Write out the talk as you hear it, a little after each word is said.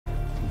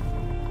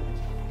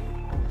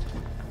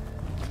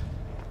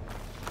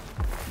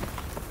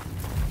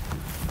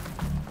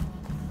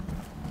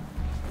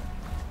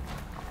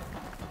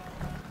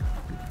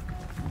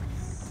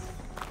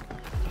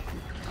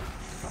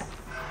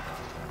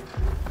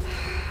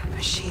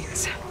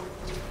machines.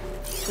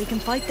 We can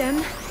fight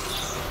them,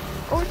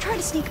 or try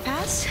to sneak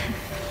past.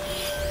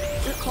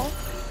 Your call.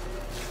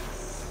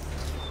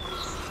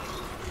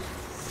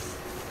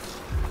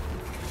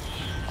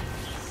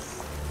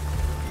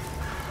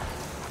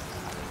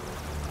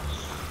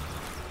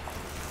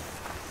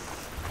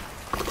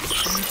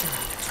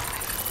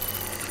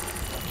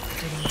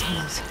 Getting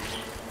tunnels.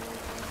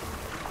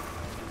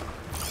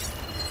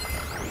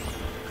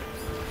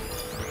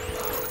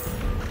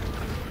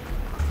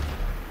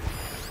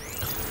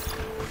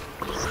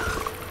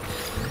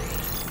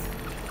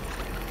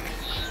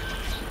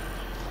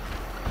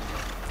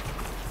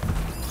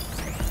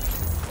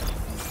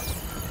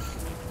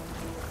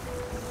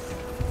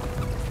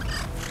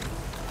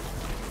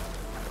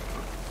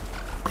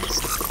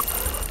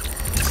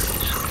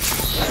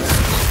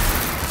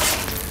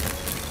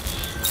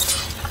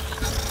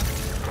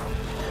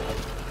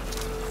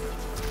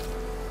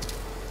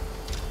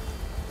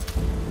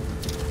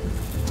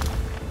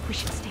 We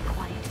should stay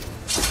quiet.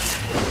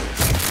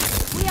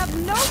 We have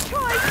no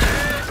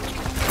choice!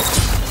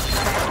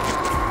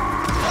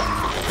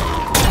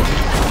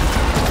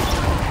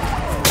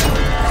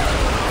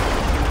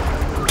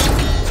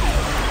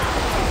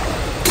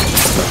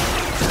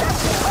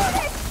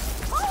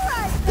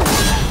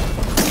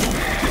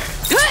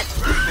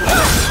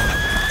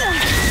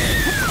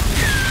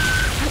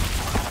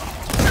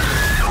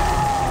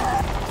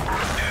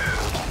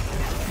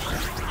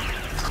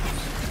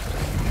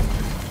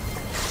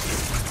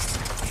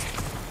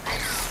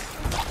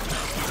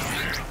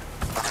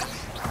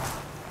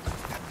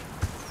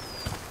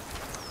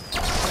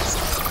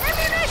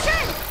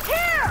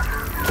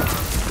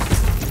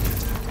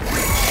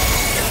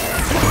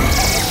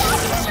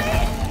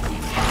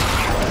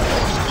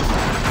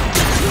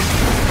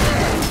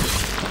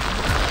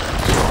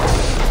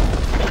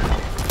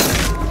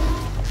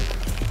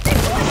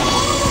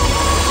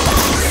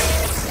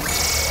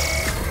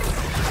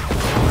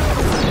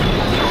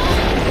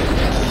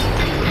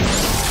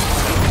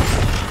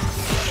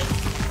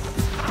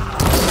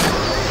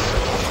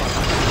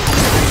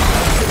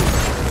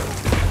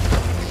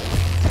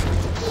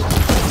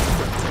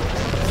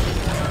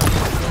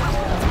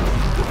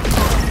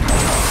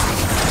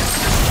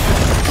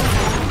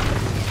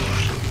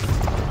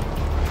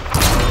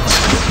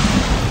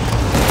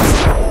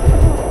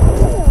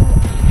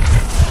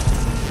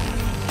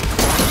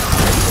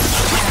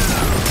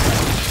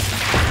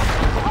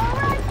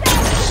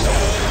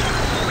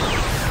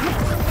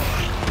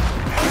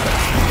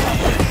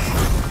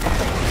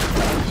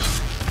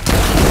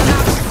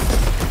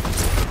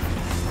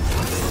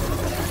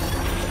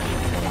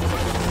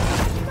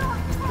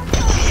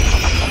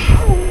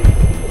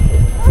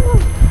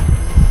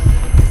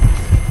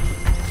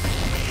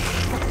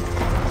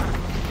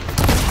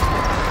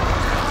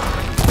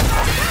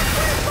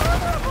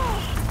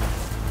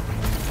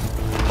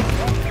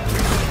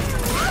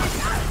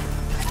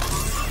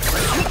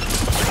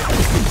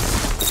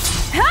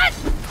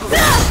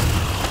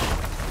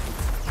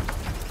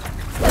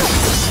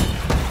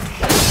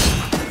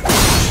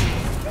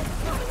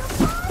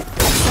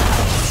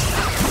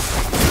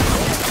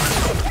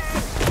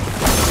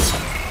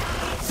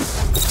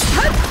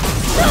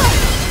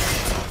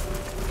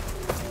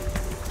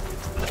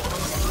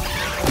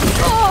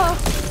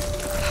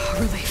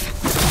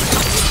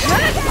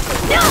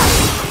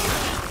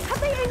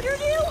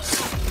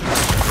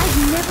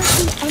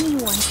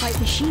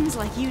 Machines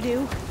like you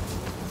do.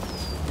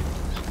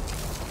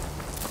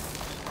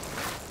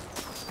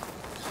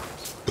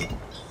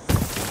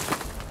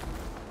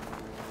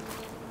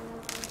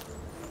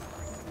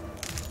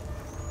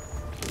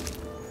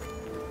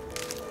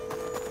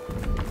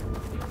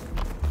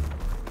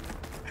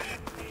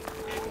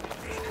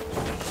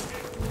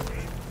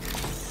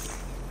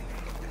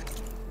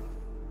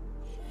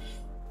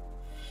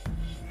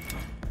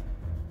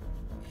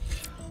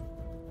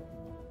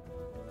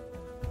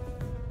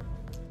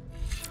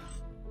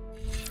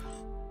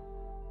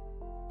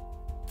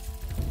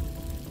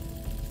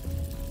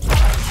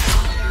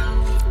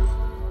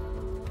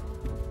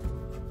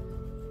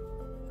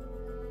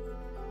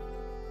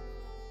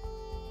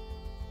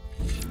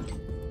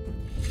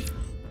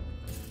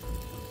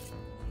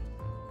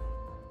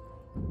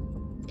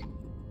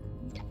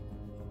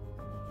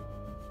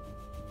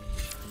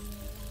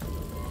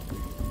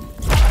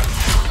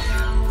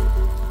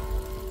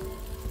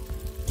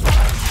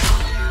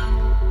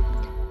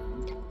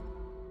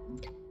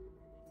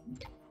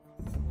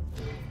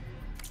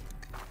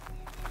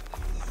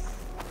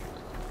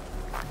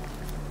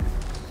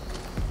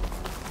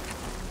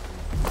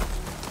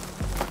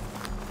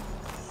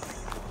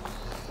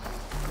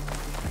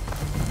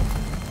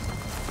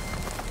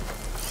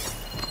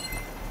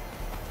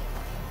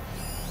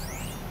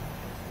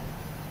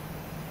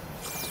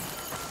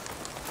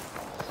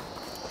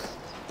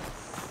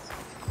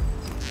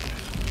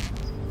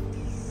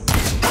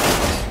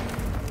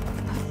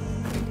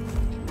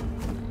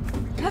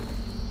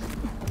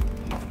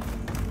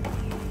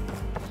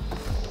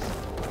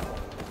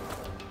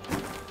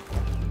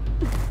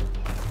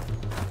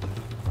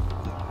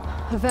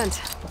 A vent.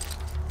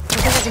 I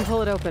think I I can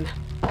pull it open.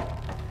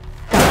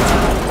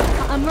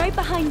 I'm right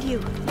behind you.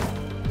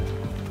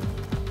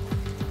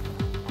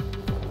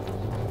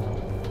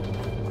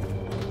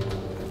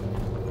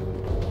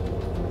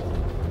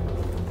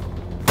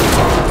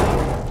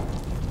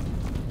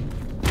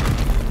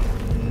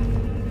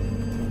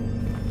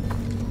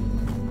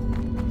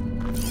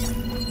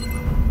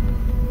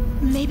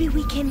 Maybe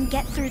we can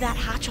get through that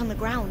hatch on the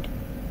ground.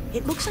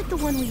 It looks like the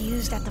one we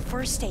used at the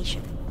first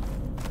station.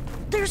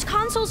 There's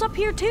consoles up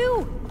here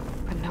too!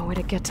 But no way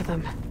to get to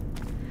them.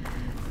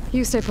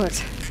 You stay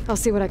put. I'll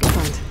see what I can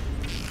find.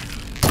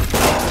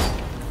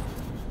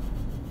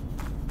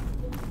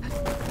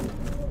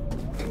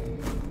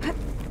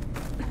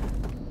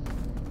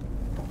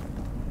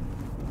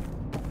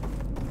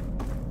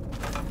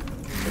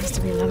 There needs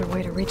to be another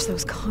way to reach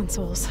those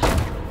consoles.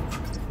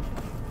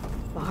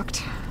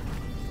 Locked.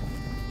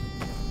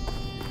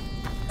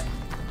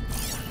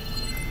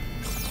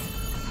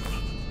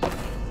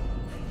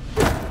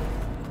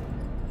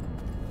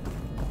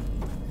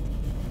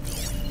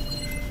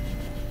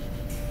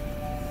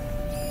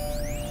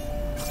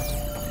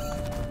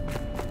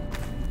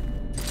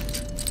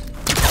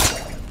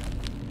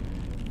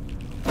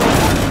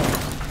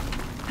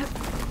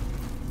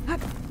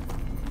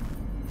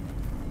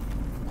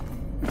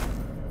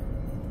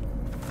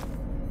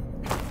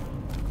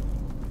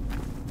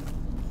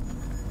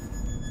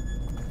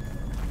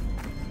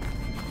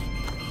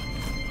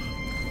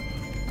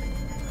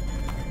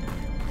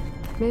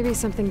 Maybe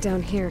something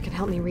down here can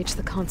help me reach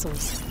the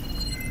consoles.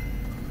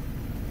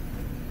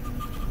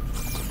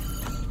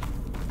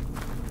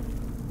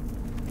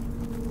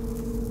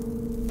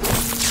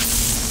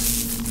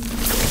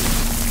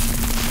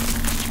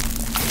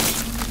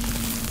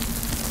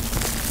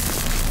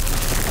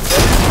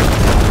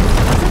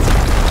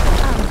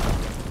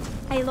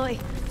 Aloy,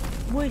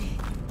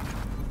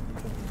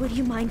 would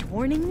you mind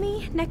warning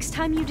me next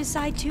time you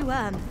decide to,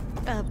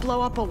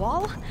 blow up a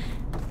wall?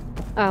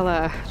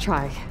 I'll,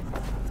 try.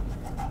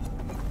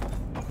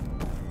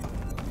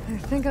 I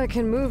think I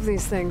can move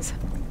these things.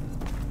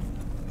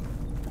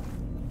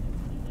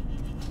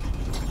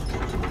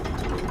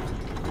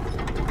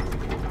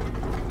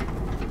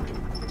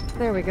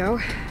 There we go.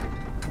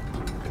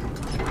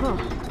 Huh.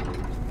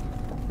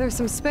 There's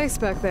some space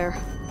back there.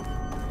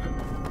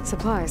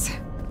 Supplies.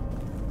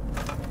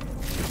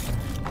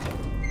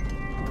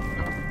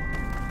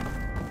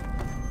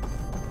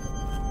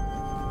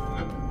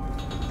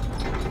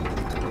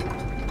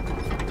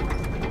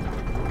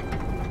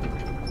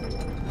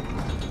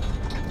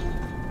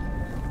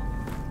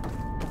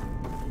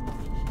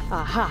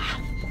 Aha!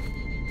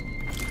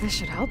 This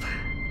should help.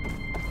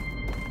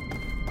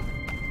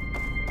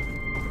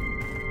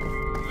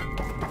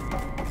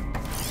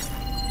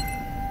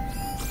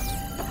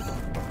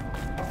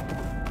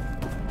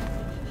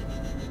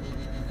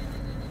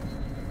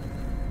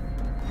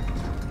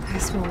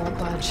 This one won't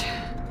budge.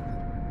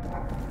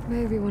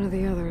 Maybe one of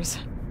the others.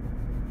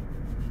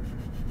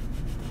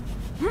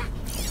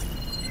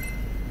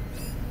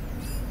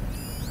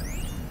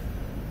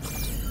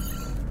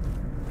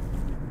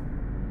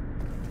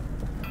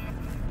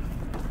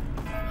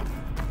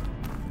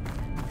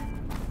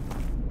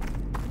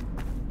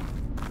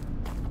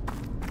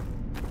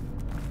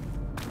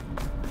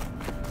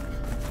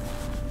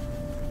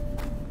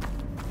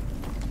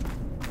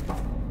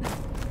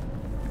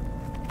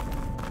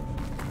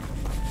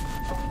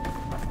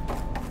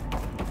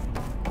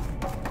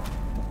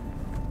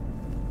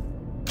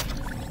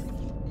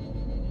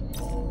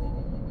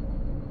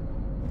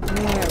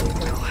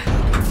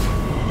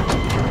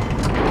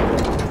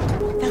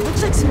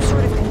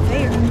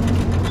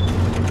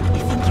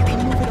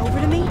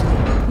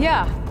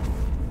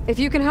 If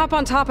you can hop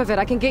on top of it,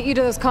 I can get you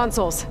to those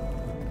consoles.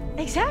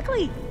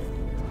 Exactly!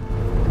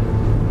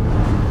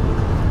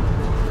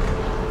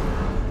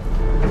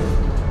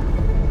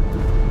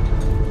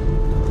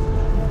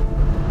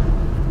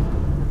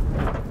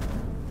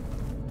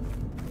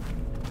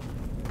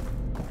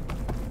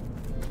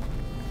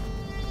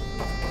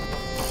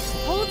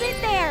 Hold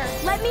it there!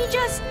 Let me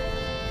just...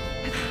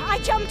 I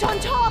jumped on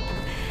top!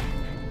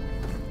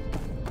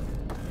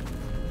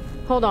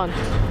 Hold on.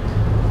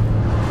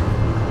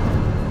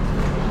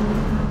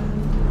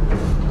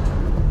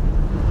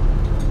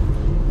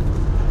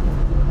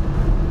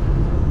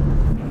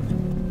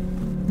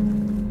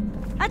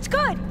 That's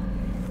good!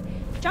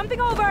 Jumping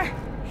over!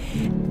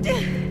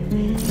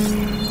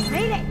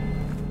 Made it!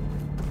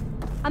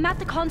 I'm at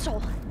the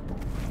console.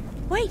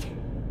 Wait!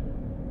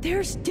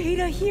 There's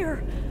data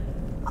here.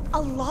 A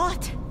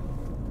lot.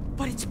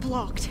 But it's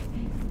blocked.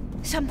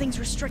 Something's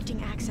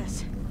restricting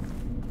access.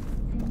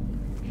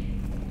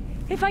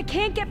 If I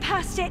can't get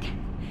past it,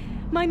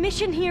 my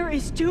mission here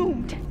is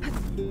doomed.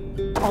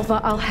 Alva,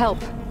 I'll help.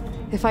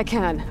 If I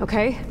can,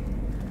 okay?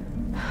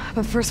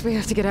 But first we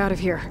have to get out of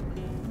here.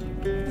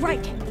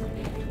 Right.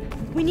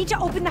 We need to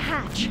open the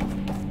hatch.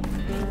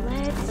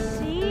 Let's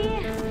see...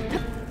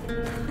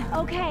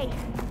 Okay.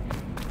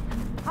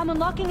 I'm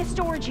unlocking a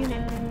storage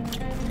unit.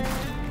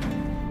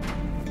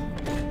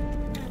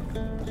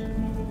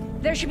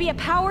 There should be a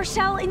power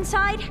cell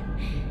inside,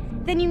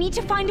 Then you need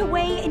to find a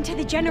way into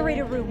the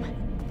generator room.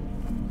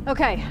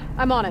 Okay,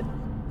 I'm on it.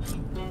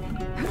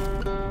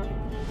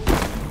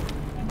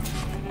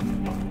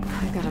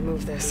 I gotta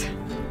move this.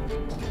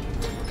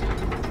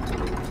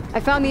 I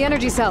found the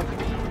energy cell.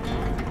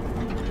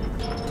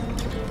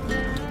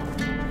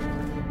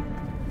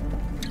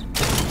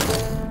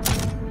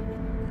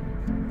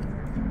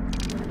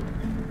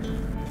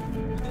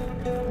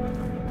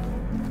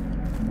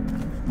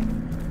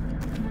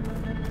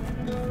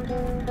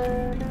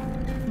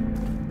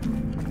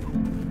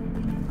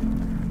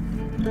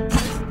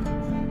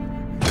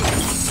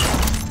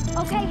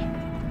 Okay,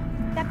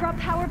 that brought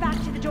power back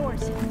to the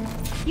doors.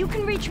 You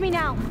can reach me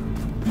now.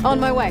 On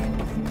my way.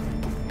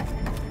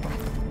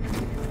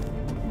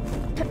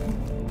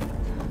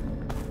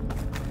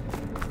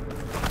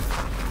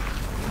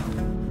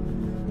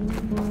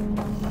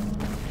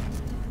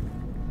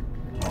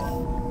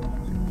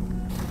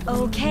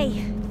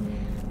 Okay.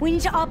 We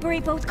need to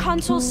operate both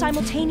consoles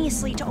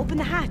simultaneously to open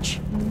the hatch.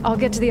 I'll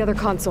get to the other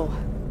console.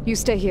 You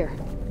stay here.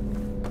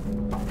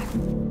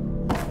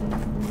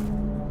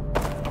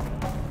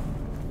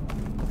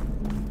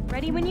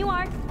 Ready when you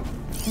are.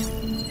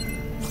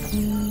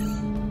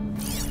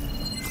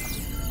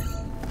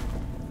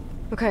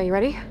 Okay, you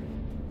ready?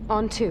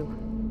 On 2.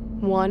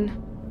 1,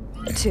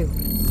 2.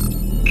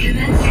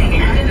 Commencing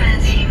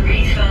adamantine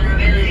wreath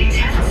vulnerability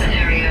test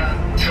scenario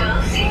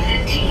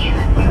 12C15.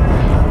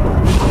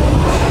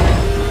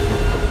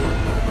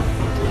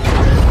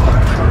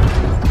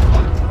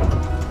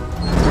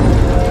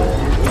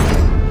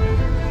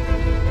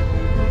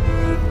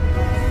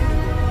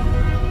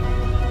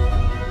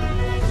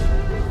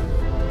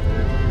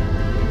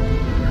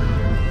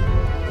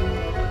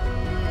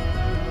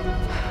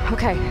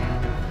 Okay,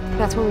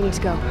 that's where we need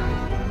to go.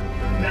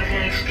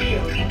 Magnetic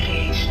field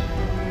engaged.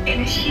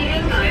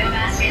 Initiating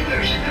biomass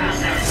conversion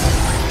process.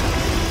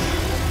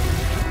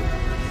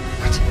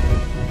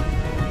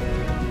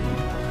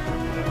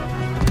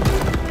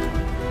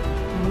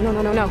 No,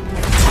 no, no, no.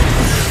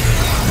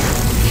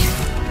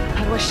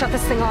 How do I shut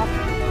this thing off?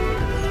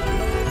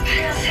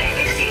 Failsafe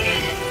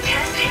exceeded.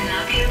 Test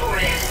cannot be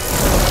aborted.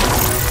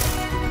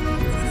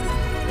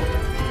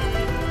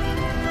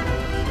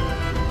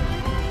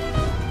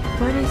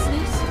 What is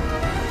this?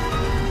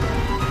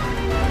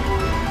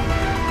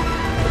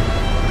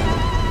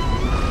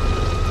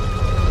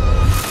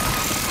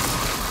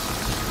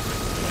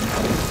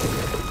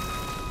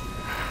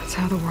 That's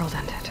how the world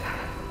ended.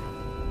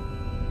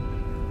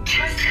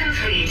 Test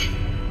complete.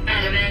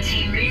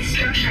 Adamantine wreath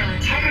structural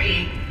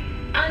integrity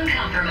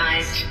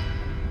uncompromised.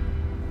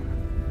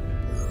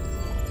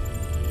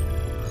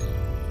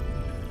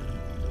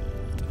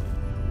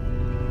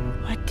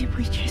 What did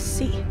we just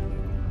see?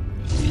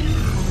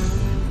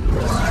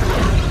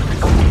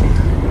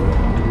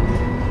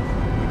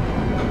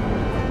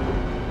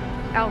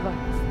 Alva.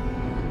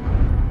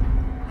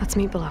 Let's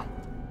meet below.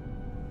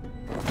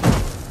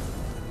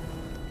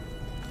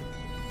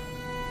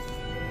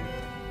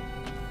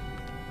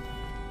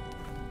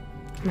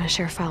 I'm gonna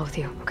share a file with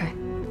you, okay?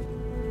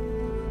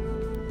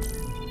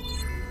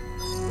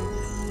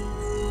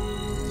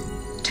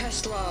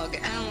 Test log,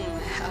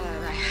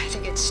 I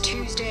think it's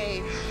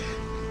Tuesday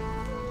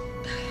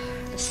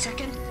the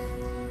 2nd?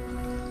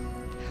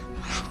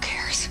 Who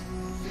cares?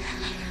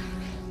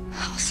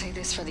 I'll say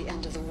this for the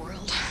end of the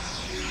world.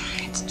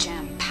 It's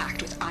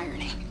jam-packed with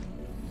irony.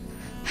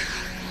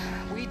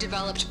 We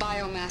developed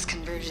biomass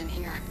conversion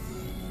here.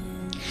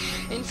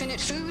 Infinite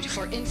food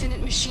for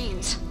infinite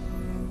machines.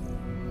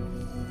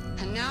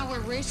 And now we're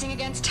racing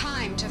against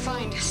time to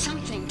find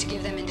something to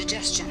give them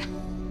indigestion.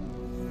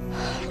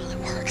 Well, it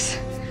works.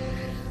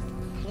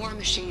 War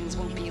machines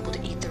won't be able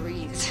to eat the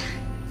wreaths.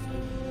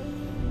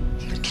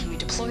 But can we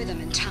deploy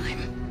them in time?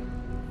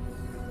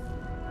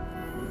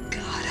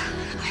 God,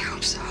 I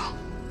hope so.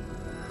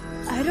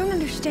 I don't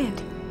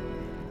understand.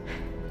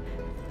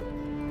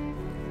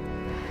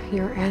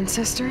 Your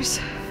ancestors?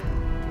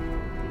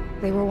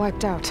 They were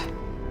wiped out.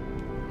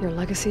 Your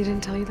legacy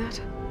didn't tell you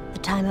that? The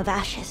time of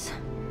ashes.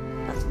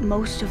 But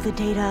most of the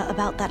data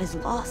about that is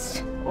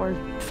lost, or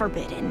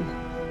forbidden.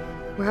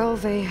 Well,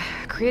 they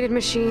created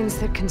machines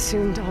that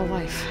consumed all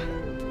life.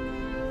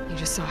 You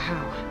just saw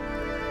how.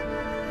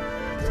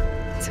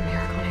 It's a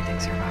miracle anything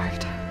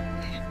survived.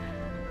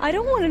 I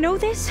don't want to know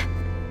this.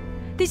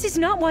 This is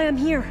not why I'm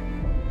here.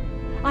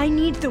 I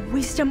need the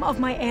wisdom of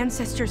my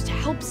ancestors to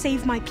help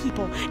save my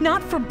people,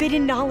 not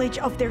forbidden knowledge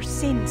of their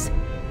sins.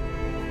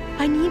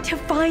 I need to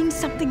find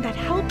something that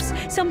helps,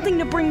 something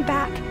to bring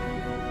back.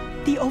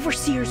 The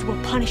overseers will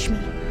punish me.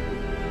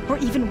 Or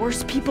even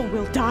worse, people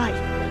will die.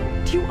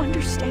 Do you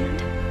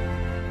understand?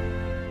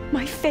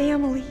 My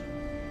family.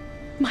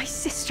 My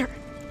sister.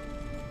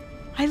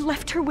 I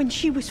left her when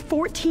she was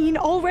 14.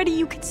 Already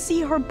you could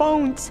see her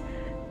bones.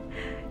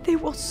 They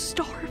will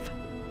starve.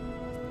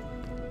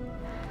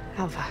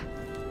 Alva.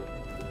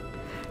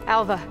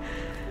 Alva.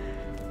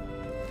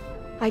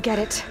 I get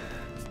it.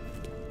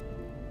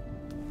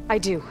 I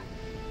do.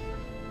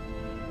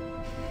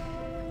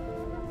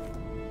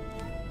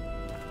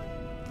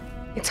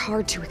 It's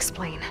hard to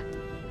explain.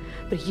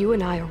 but you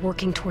and I are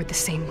working toward the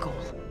same goal.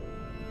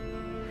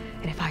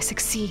 And if I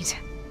succeed,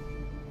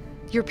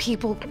 your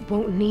people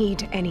won't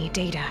need any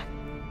data.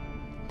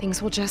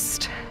 Things will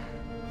just...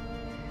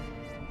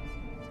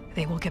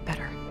 they will get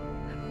better.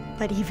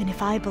 But even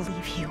if I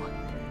believe you,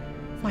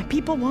 my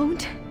people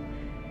won't.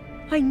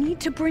 I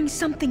need to bring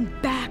something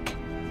back.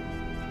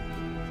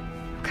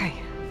 Okay.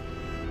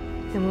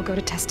 Then we'll go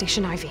to Test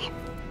Station Ivy.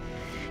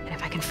 And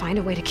if I can find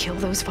a way to kill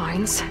those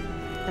vines,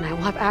 then I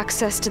will have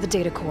access to the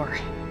data core.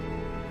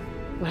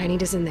 What I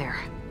need is in there.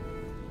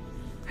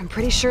 I'm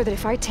pretty sure that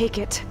if I take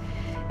it,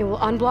 it will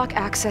unblock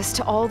access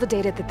to all the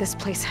data that this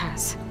place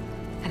has.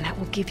 And that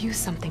will give you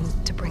something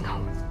to bring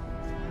home.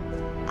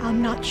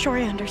 I'm not sure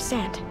I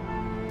understand.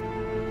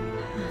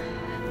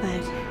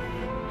 But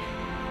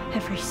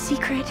every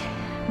secret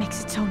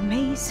makes its own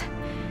maze.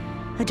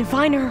 A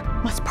diviner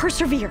must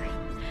persevere.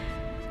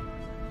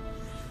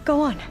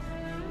 Go on.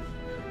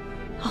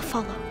 I'll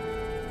follow.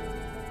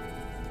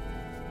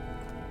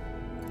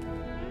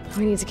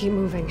 We need to keep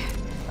moving.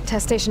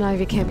 Test Station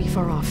Ivy can't be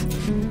far off.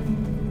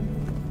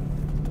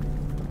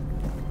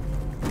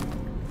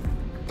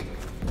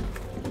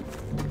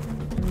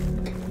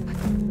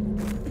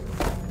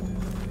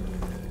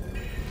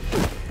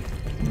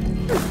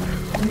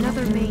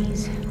 Another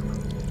maze.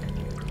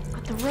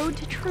 But the road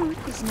to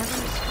truth is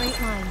never a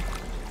straight line.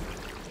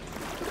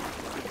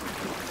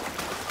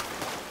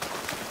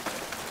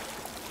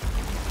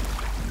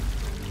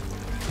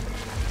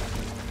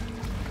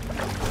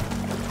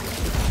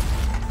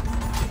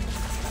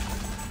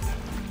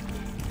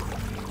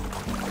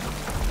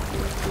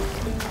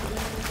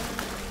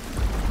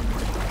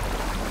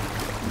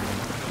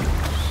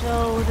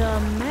 So the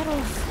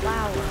metal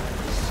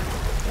flowers,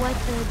 what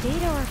the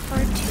data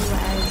referred to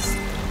as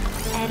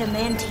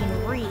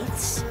adamantine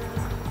wreaths,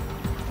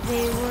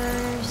 they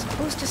were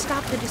supposed to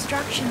stop the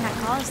destruction that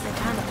caused the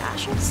town of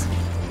ashes?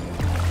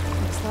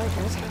 Looks like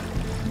it.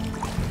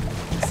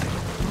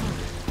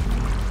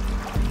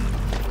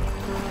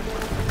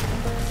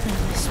 And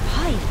this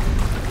pipe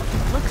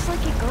looks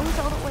like it goes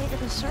all the way to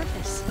the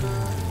surface.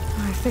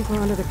 I think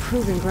we're under the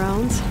proving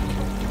grounds.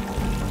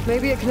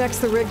 Maybe it connects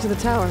the rig to the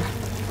tower.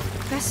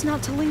 Best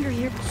not to linger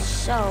here.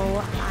 So,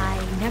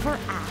 I never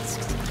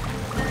asked.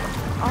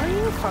 Are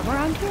you from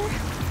around here?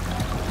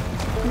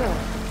 No,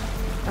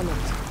 I'm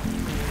not.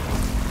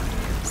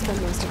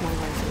 Spent most of my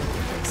life in the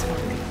place far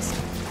east.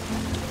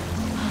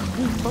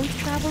 We both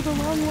traveled a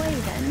long way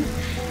then.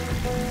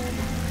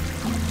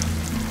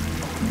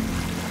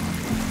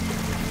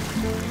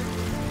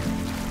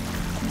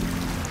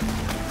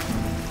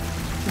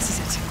 This is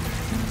it.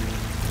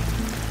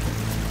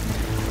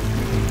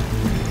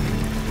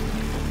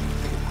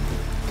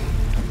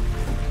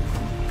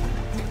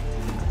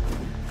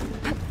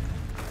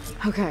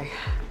 Okay.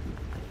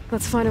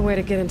 Let's find a way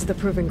to get into the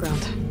proving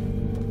ground.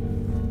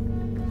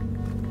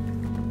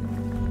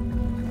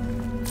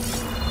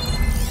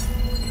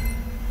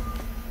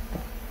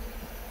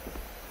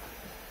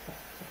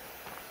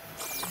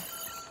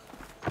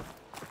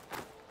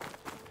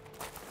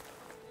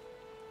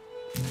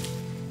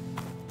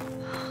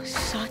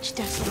 Such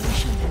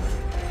desolation.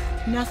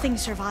 Nothing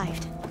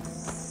survived.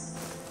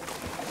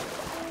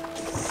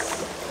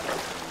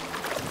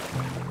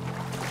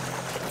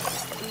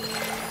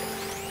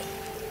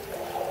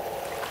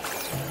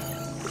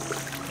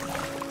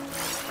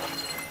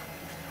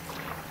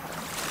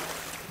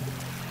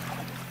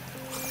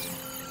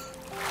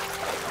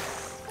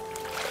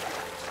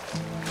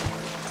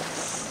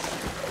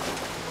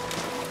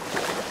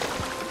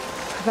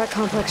 That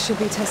complex should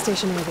be Test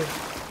Station Ivy.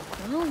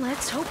 Well,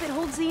 let's hope it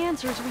holds the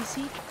answers we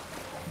seek.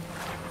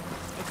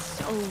 It's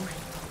so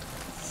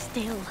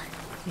still.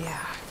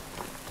 Yeah.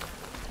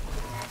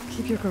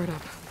 Keep your guard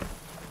up.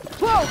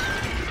 Whoa!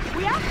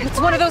 We have to It's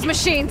one of those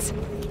machines!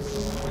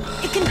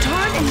 It can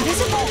turn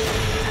invisible!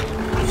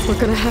 We're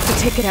gonna have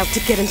to take it out to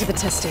get into the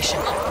test station.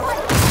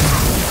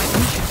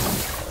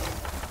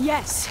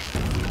 Yes.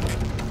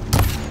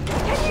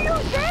 Can you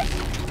use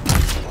this?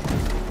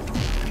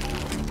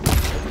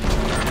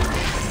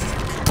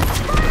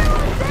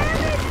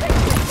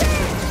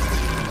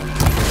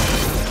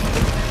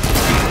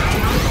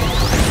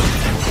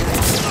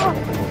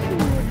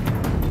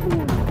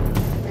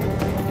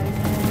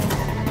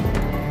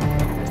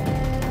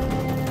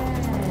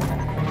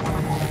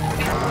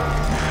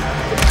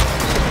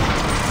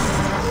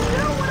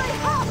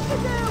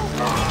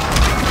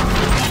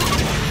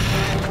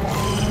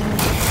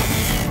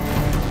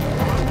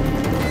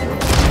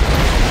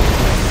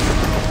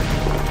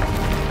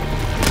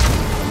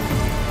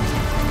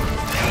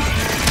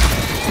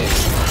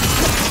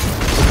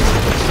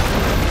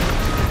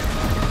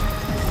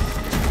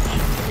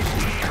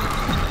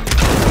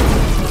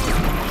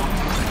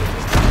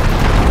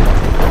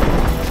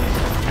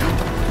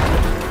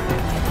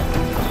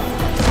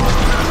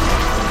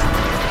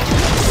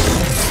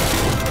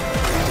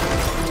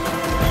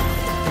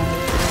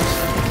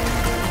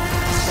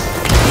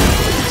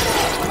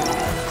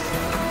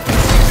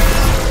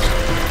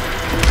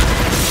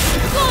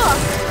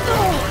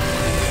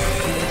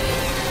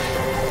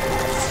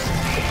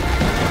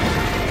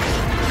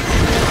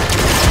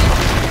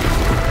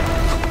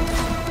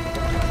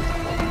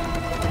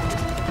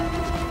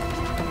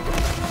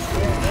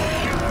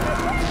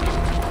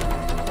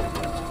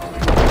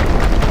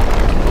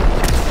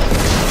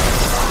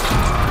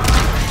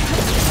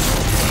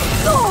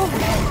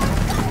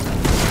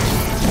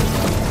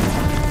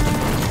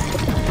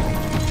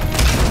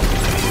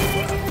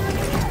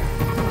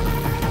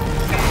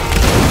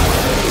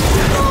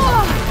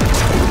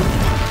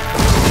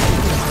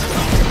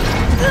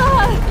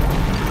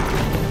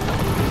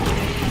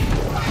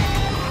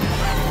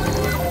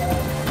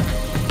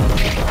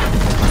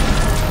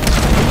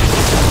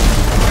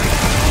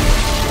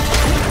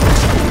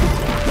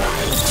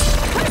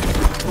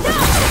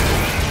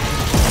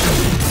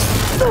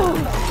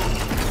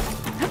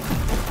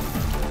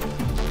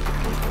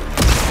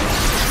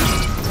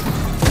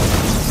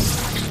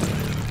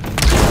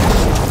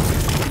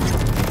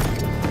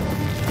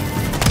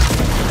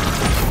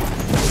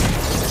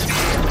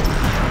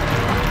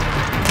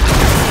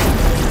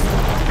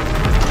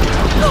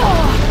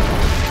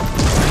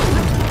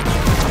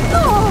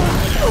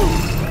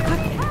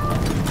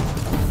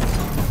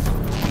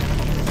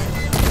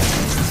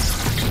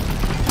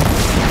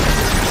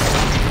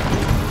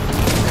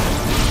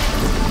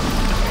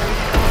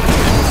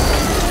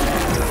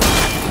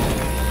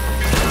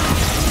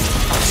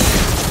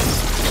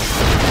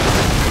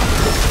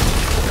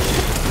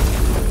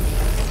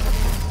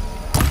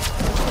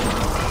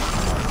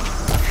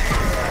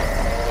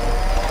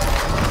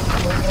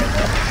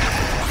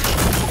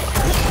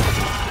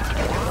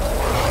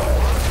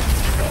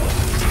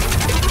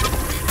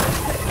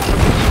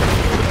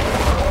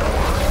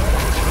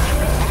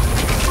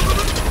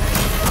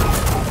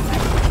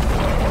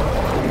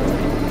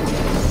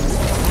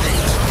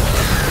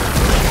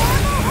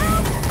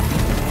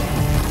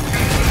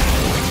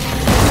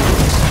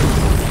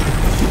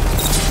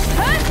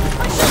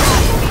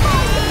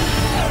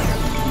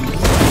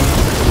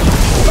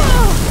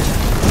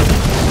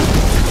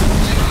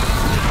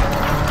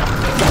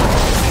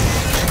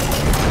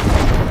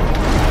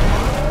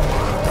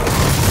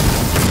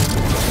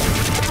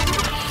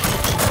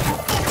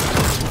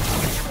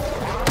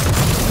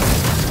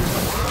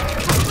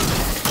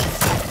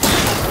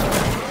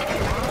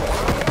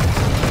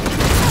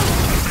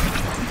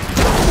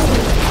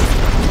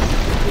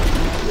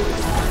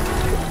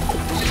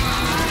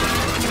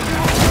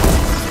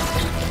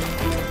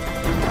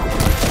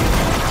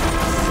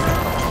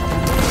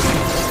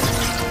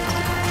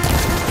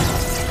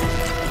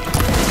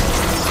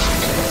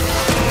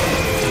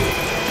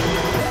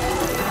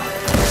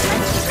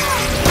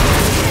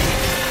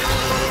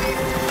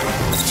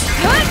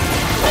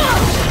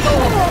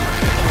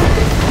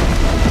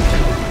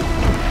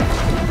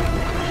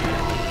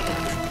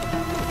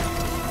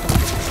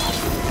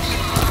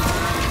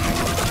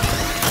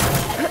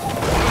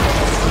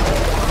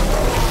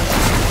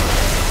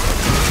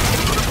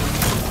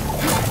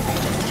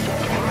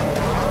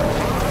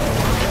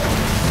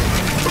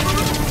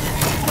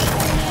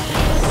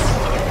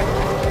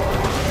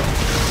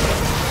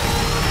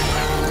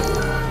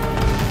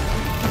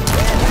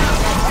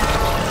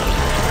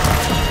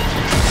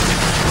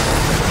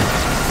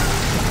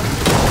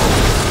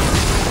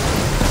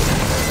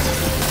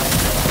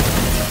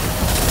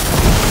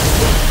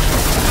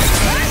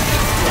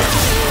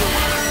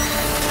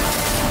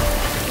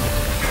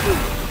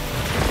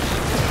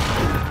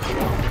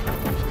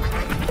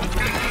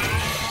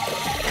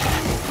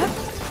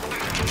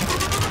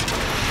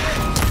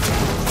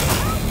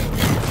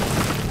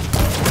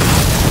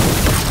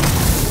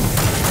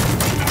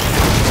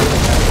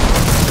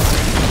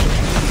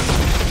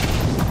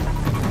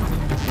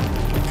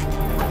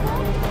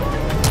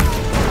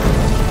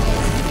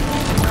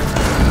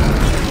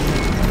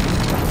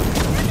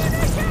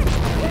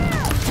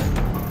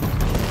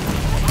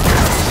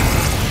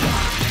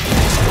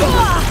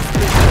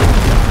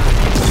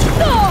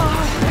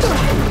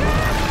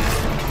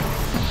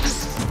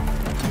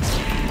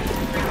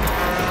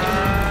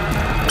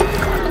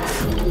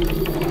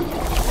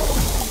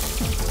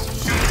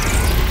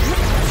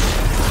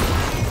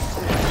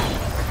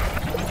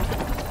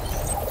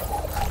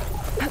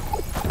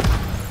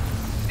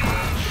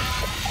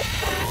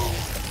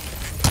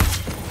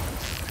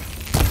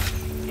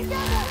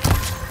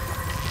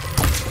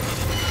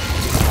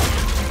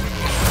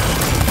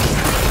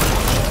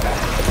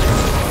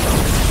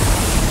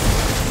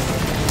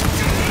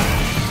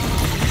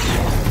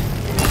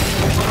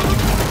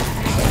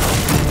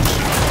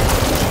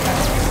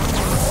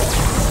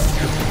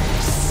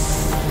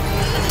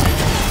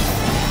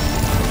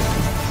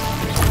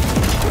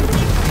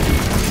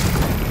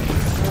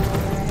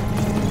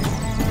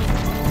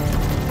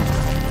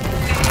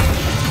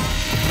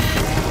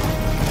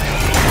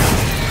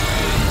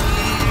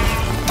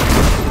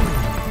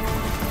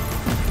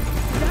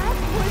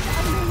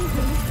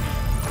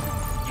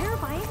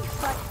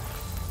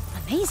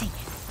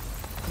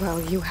 Well,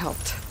 you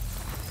helped.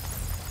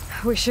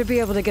 We should be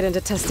able to get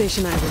into test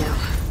station Ivy now.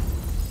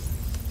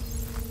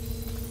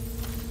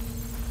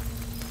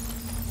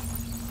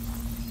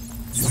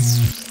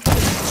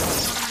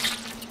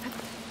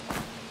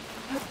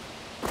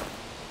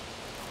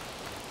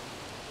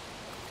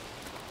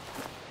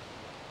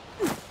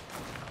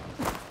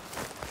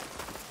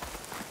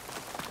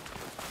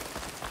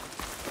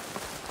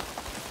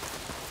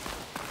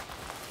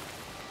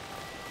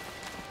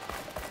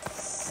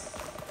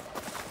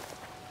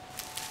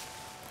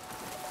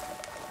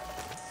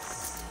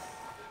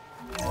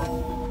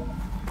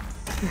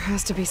 There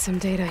has to be some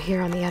data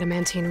here on the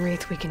adamantine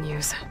wraith we can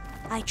use.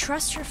 I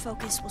trust your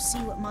focus will see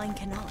what mine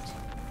cannot.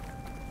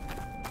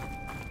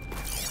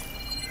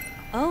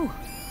 Oh,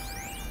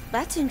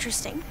 that's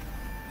interesting.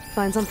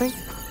 Find something?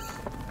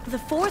 The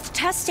 4th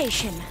test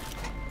station.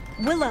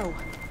 Willow.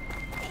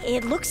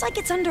 It looks like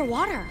it's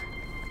underwater.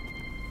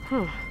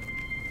 Huh.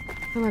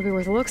 That might be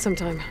worth a look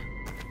sometime.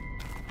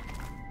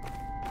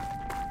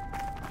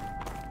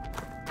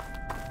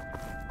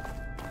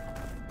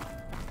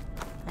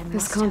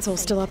 This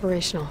console's still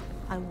operational.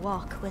 I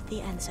walk with the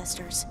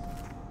ancestors.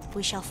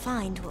 We shall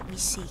find what we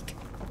seek.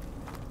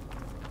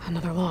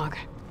 Another log.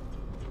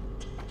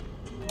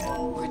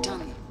 We're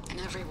done in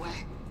every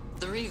way.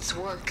 The wreaths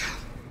work,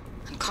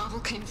 and Cobble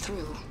came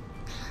through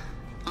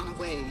on a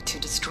way to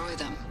destroy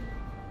them.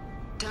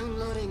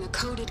 Downloading a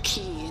coded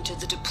key into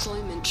the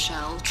deployment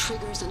shell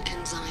triggers an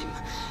enzyme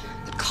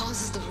that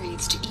causes the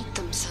wreaths to eat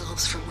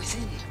themselves from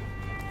within.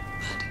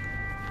 But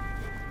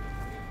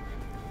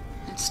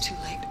it's too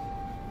late.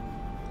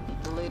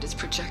 The latest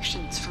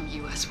projections from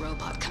US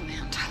Robot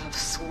Command have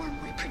swarm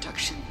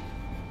reproduction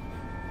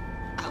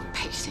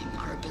outpacing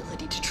our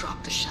ability to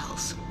drop the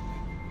shells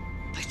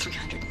by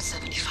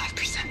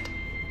 375%.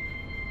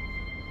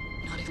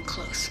 Not even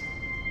close.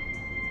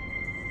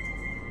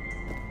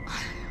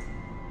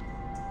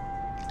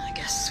 I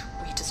guess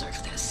we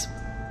deserve this.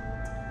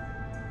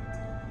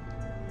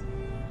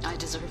 I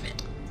deserve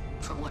it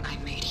for what I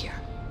made here.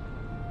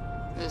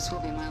 This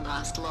will be my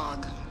last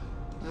log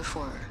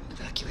before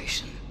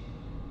evacuation.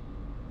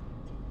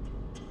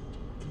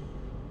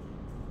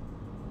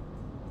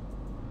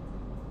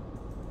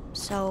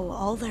 So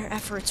all their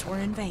efforts were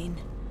in vain.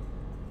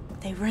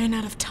 They ran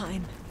out of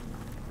time.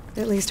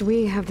 At least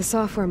we have the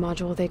software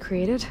module they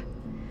created.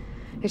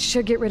 It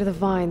should get rid of the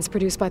vines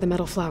produced by the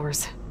metal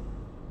flowers.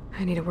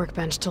 I need a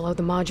workbench to load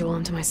the module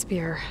into my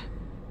spear.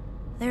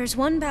 There's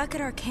one back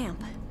at our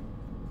camp.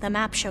 The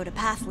map showed a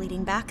path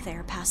leading back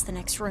there past the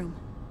next room.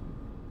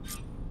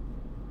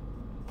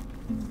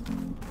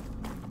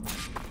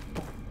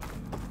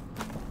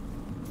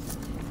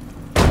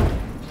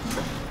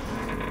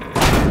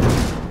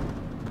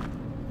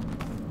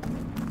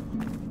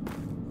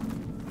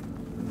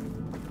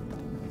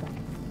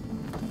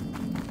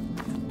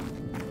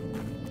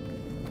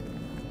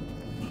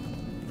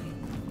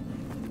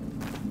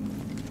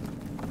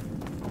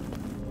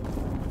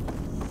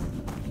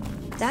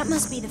 That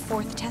must be the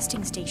 4th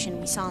testing station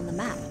we saw on the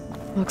map.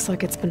 Looks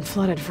like it's been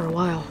flooded for a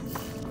while.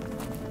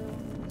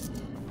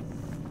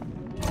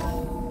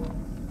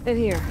 In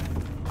here.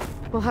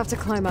 We'll have to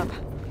climb up.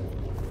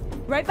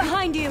 Right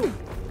behind you!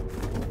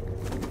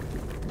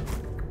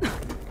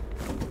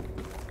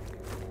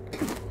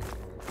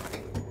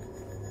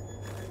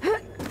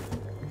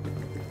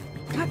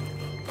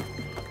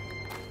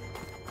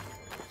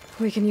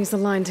 We can use the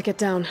line to get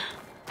down.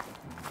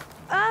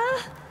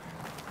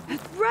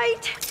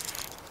 Right!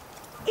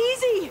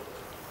 Easy!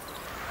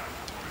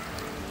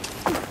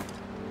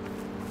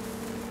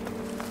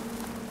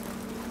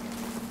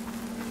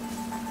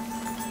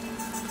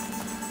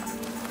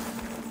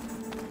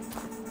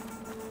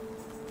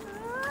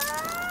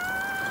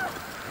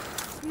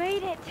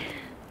 Made it!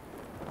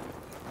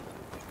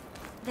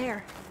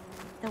 There.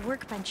 The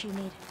workbench you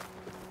need.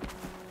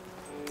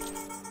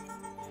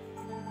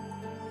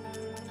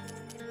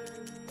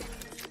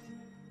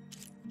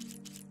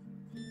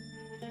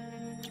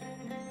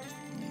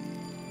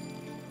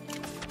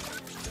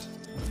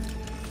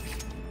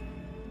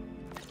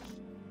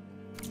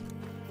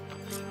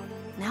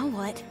 Now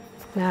what?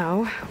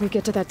 Now, we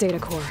get to that data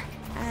core.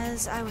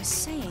 As I was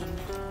saying,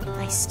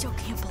 I still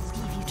can't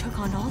believe you took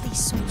on all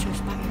these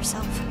soldiers by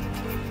yourself.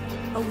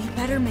 But we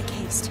better make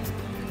haste.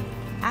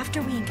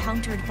 After we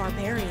encountered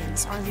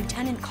barbarians, our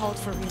lieutenant called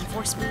for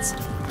reinforcements.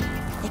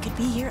 They could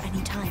be here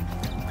any time.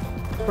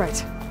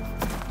 Right.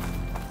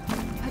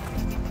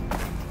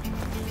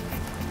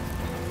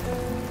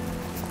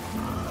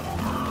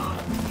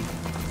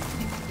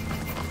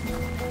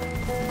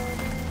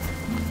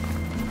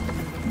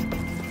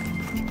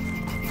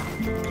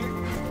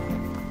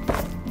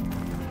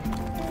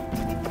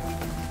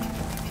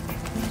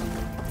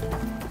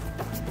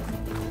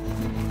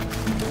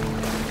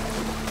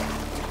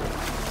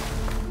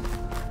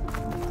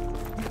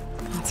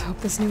 Let's hope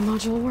this new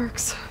module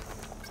works.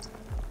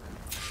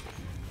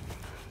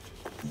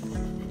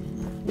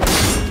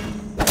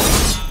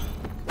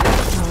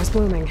 Power's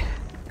blooming.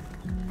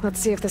 Let's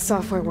see if the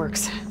software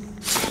works.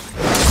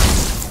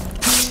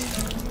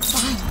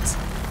 Vines.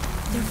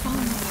 They're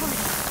falling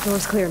apart.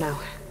 Door's clear now.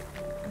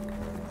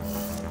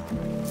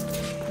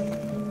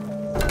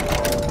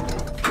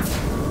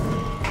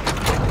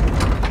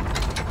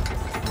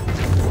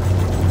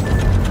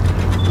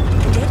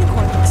 The data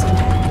core looks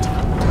intact.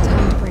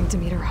 Time to bring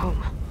Demeter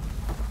home.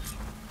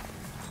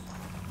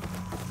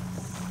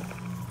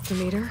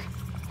 Demeter?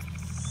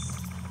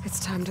 It's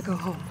time to go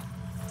home.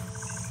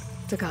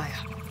 To Gaia.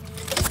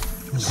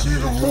 The seed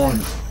of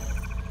life.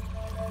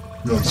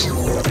 Yes.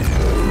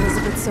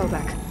 Elizabeth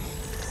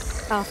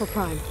Sobek. Alpha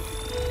Prime.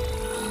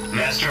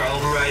 Master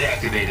override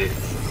activated.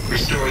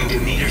 Restoring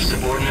Demeter's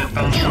subordinate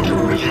function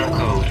to original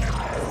code.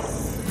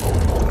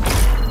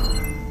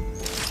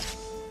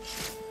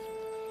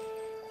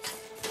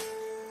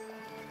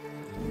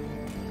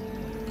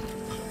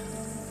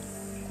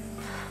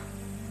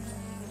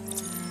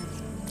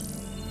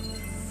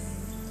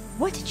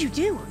 What did you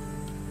do?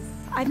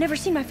 I've never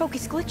seen my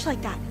focus glitch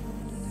like that.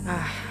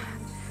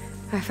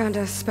 I found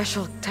a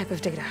special type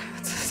of data.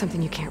 It's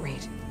something you can't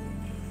read.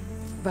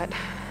 But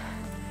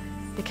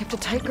they kept a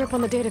tight grip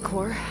on the data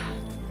core.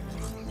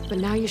 But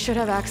now you should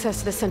have access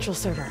to the central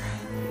server.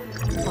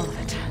 All of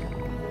it.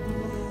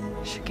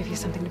 Should give you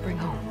something to bring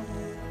home.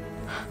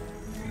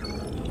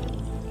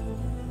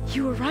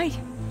 You were right.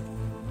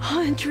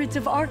 Hundreds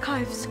of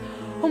archives.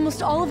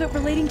 Almost all of it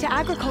relating to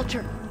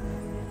agriculture.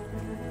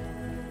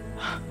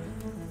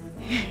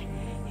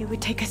 It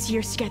would take us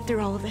years to get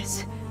through all of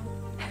this.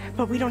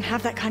 But we don't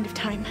have that kind of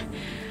time.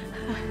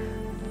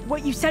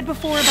 What you said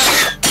before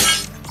about...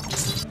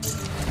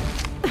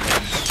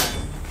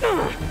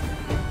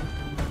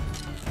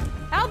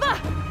 Alba!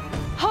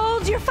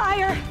 Hold your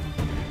fire!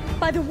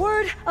 By the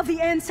word of the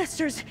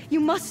ancestors, you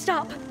must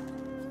stop.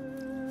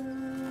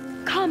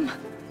 Come.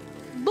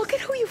 Look at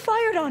who you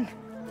fired on.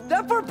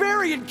 That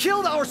barbarian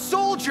killed our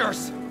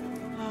soldiers!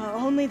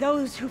 Only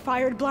those who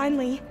fired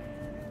blindly.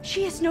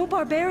 She is no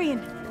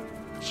barbarian.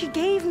 She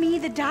gave me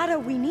the data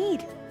we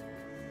need.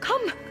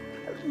 Come,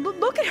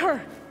 look at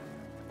her.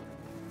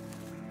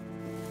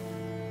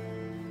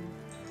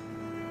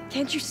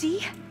 Can't you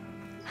see?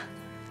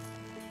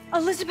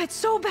 Elizabeth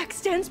Sobek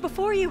stands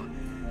before you.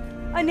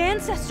 An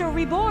ancestor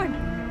reborn.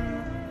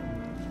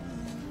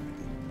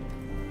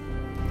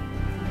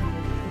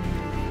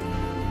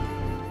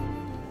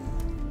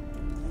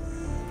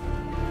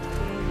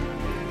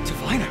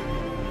 Diviner!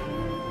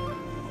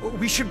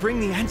 We should bring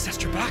the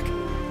ancestor back.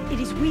 It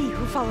is we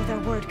who follow their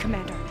word,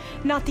 Commander,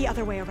 not the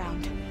other way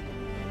around.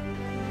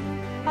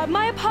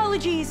 My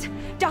apologies,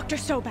 Dr.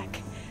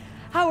 Sobek.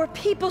 Our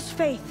people's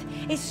faith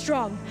is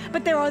strong,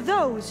 but there are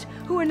those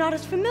who are not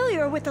as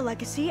familiar with the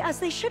legacy as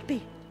they should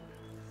be.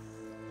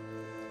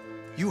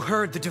 You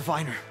heard the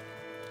Diviner.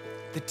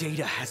 The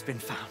data has been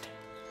found.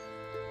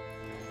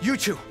 You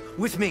two,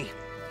 with me.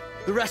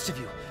 The rest of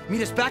you,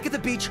 meet us back at the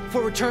beach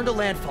for return to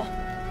landfall.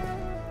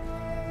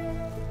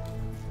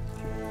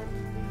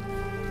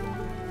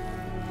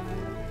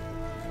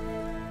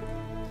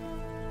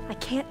 I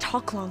can't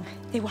talk long.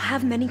 They will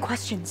have many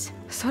questions.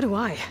 So do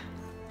I.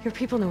 Your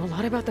people know a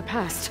lot about the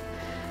past.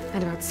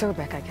 And about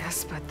Sobek, I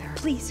guess, but they're...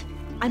 Please,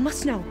 I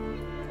must know.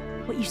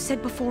 What you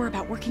said before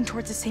about working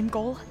towards the same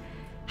goal,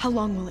 how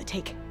long will it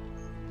take?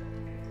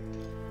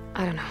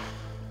 I don't know.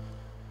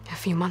 A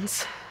few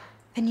months?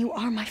 Then you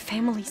are my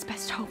family's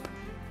best hope.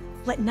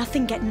 Let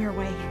nothing get in your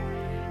way.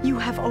 You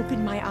have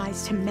opened my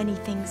eyes to many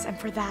things, and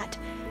for that,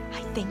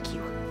 I thank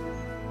you.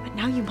 But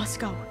now you must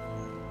go.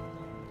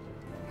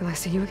 Will I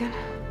see you again?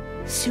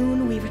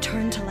 Soon we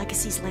return to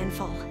Legacy's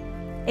landfall.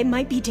 It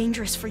might be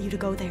dangerous for you to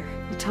go there.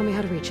 Well, tell me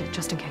how to reach it,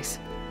 just in case.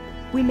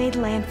 We made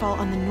landfall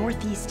on the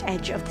northeast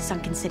edge of the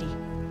sunken city.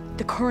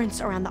 The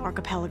currents around the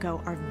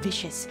archipelago are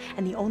vicious,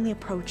 and the only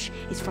approach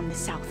is from the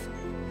south.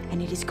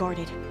 And it is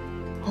guarded.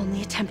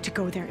 Only attempt to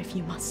go there if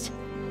you must.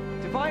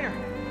 Diviner!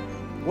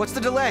 What's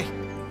the delay?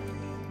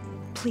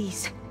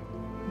 Please,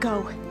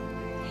 go.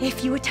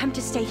 If you attempt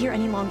to stay here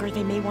any longer,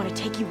 they may want to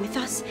take you with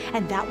us,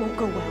 and that won't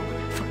go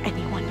well for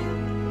anyone.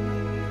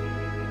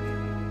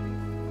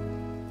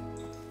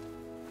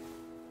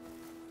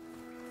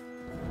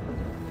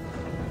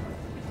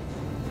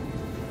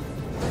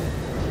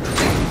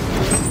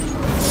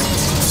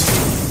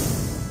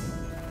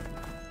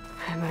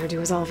 I better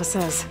do as Alpha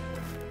says.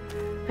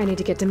 I need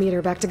to get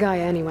Demeter back to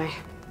Gaia anyway.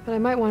 But I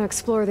might want to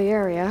explore the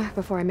area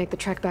before I make the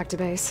trek back to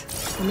base.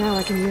 And now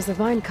I can use the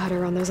vine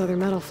cutter on those other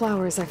metal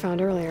flowers I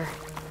found earlier.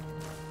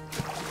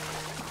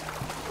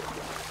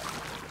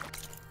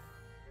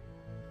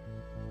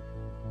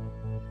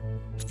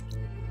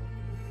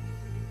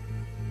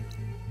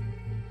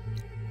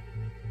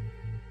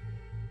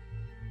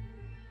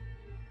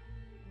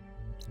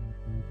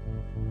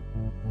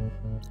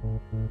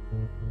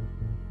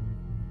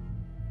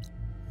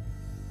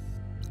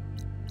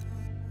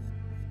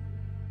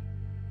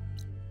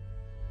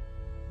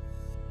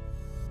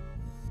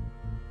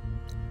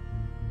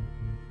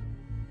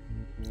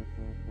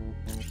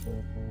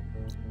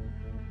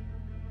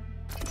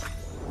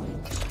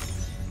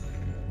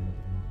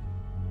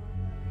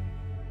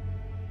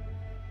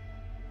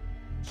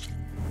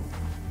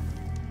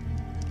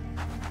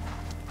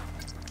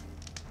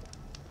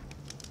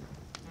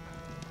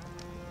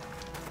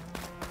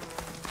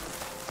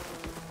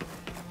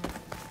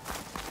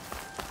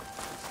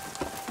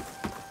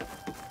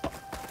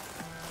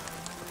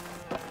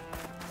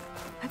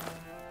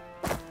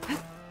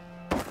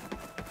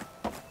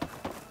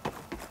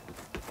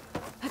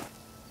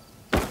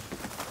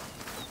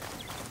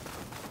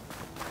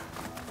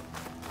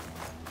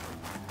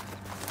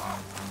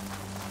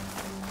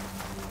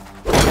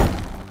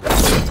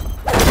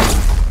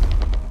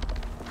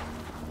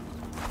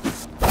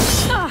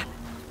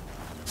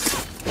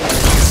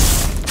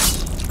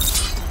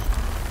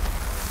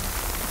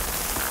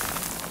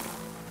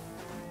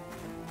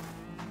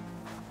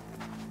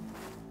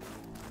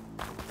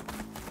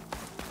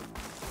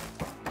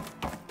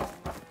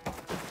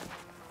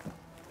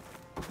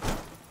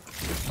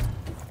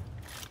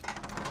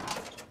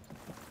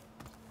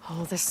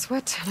 All this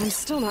sweat, and I'm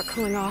still not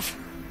cooling off.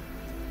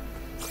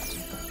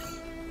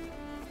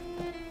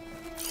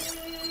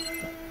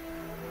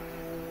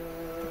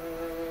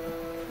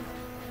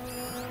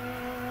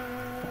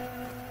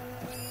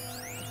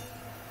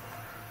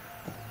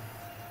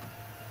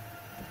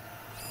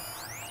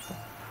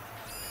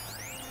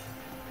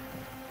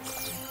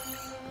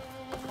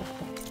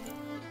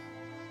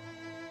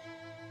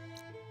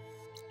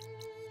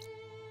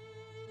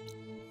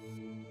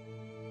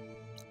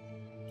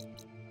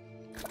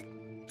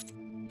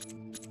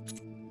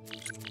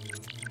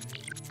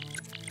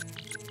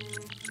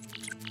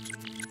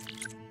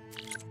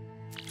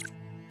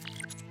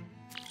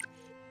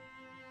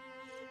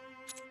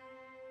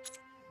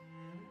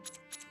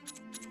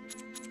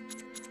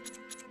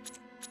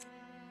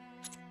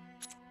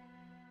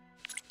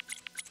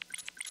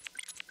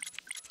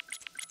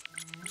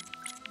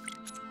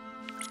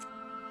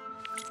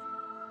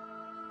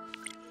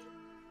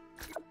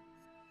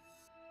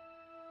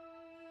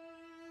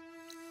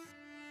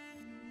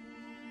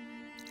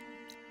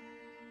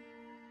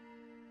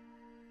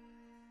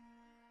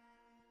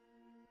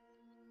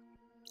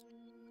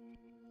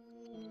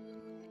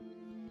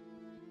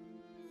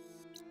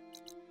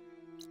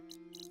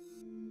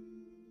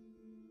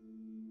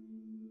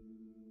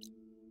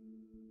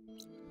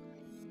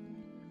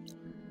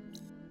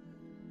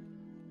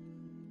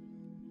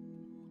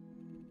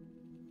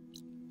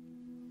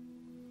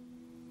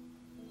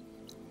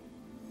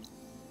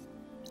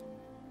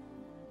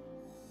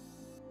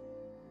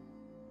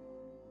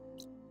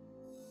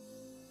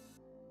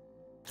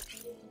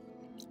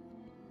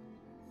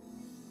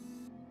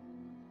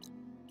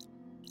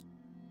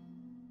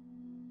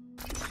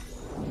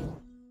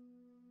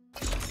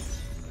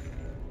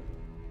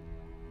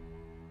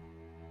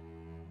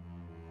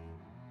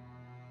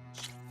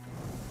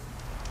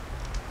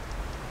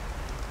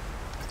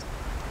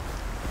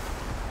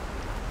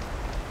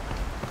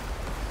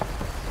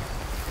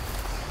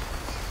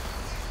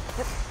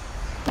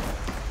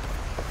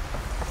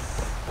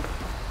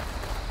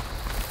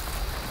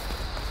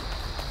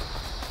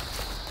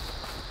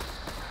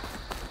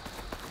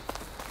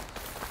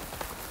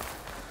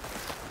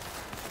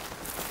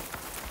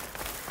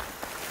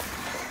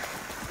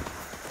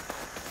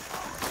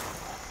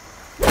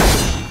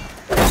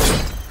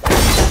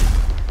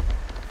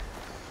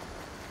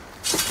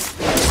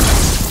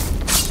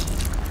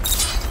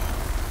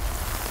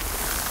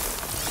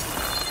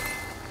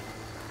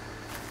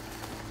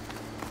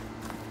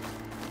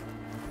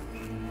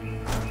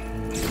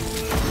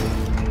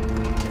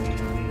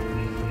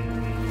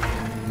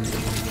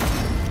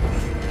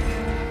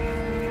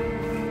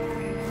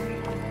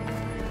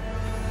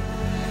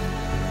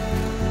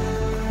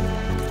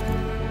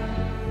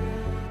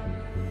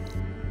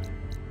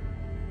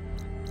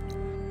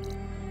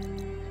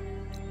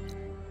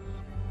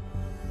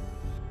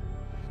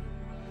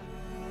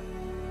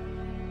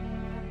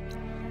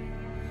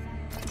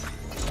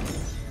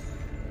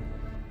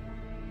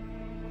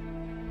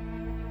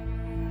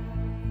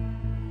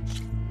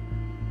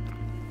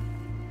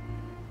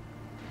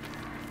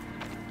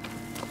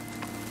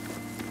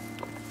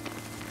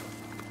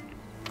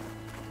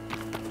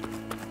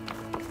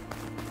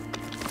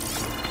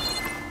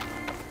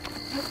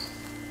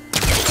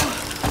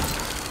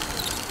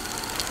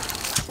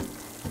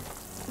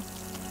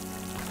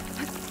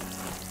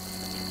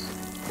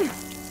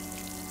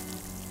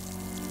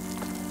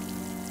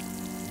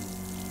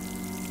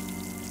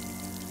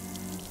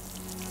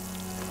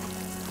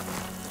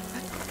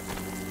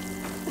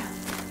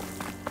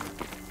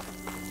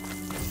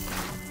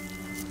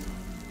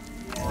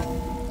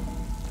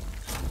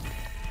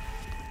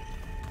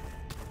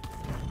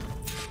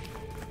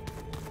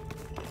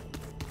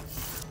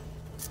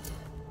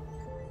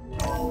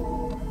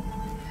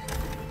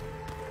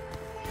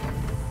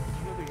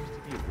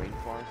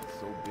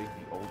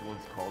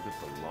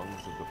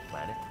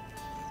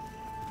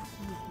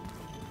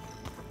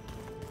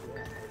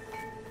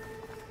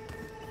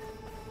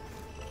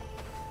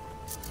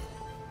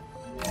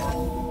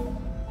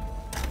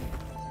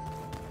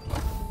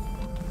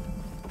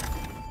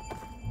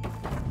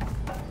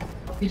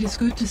 It is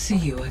good to see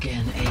you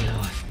again,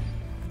 Aloy.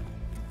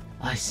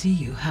 I see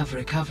you have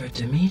recovered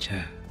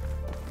Demeter.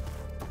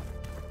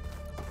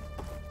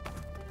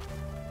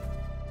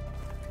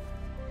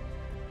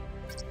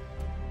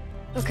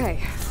 Okay,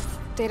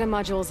 data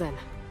module's in.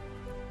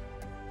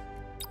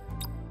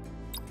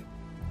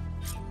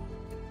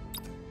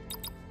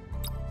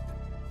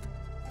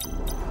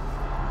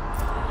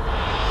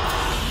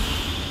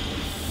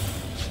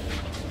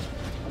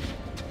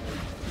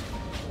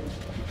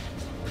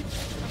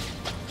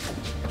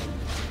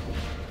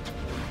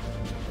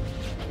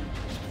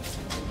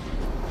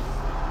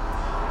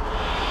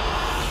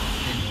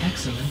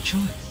 Excellent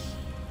choice.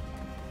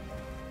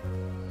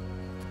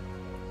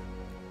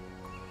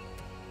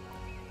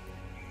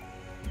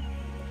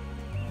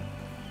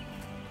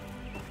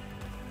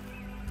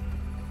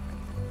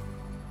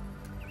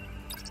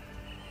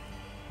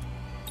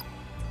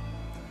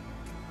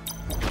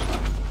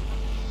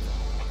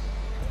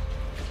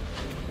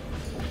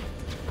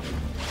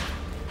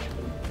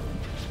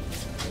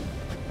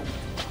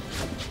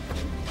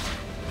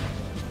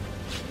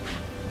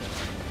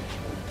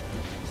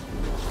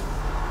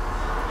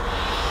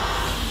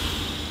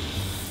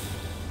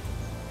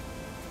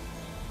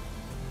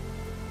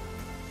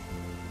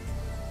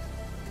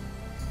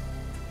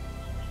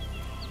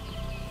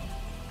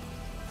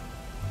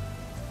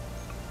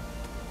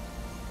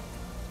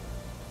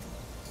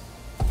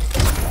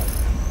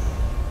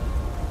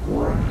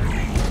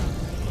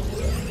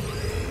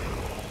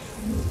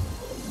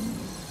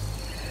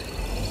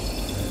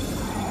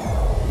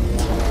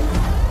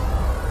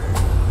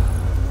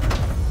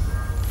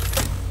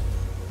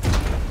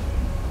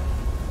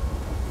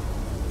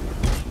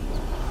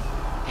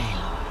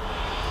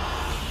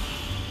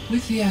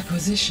 With the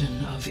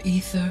acquisition of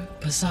Ether,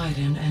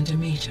 Poseidon, and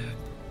Demeter,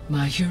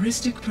 my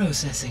heuristic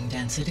processing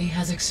density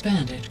has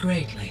expanded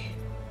greatly.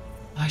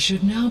 I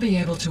should now be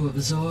able to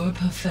absorb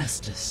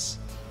Hephaestus,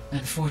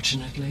 and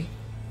fortunately,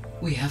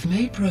 we have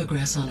made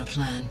progress on a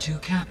plan to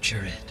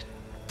capture it.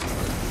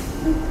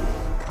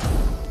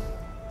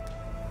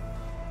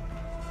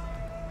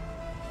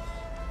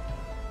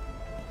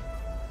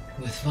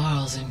 With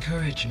Varl's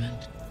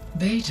encouragement,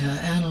 Beta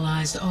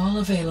analyzed all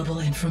available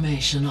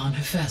information on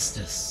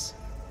Hephaestus.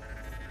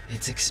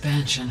 Its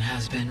expansion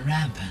has been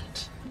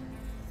rampant.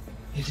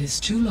 It is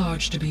too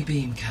large to be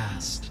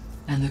beamcast,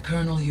 and the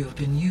kernel you have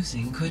been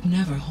using could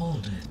never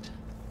hold it.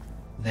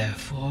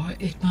 Therefore,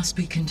 it must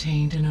be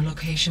contained in a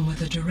location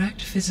with a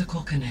direct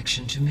physical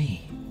connection to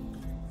me.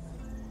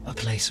 A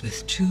place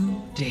with 2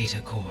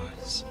 data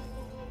cores.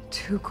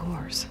 2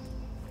 cores?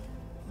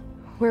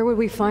 Where would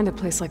we find a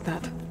place like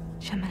that?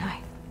 Gemini.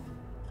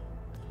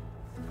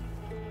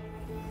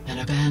 An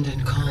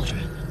abandoned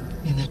cauldron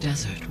in the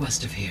desert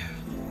west of here.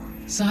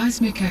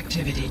 Seismic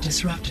activity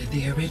disrupted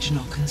the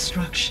original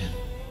construction.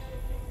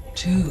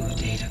 2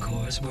 data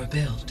cores were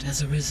built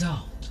as a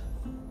result.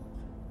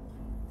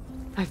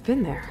 I've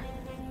been there.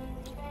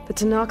 The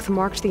Tenakth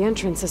marked the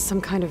entrance as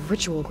some kind of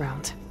ritual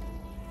ground.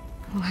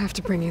 We'll have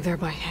to bring you there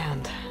by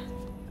hand.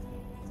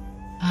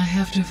 I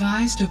have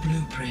devised a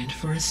blueprint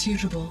for a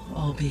suitable,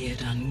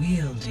 albeit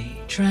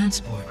unwieldy,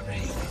 transport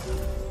rig.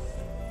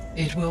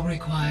 It will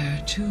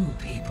require 2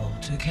 people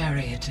to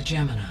carry it to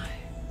Gemini.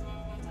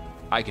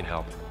 I can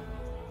help.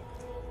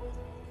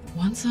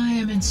 Once I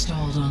am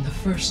installed on the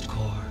first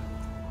core,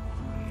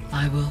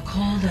 I will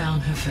call down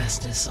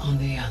Hephaestus on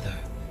the other,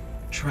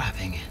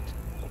 trapping it.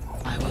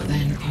 I will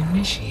then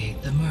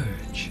initiate the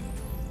merge.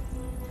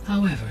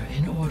 However,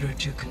 in order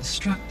to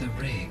construct the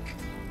rig,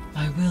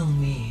 I will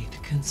need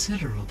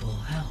considerable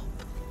help.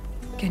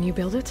 Can you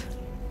build it?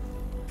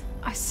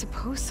 I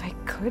suppose I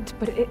could,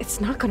 but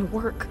it's not gonna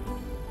work.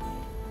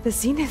 The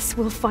Zeniths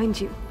will find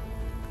you.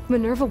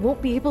 Minerva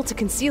won't be able to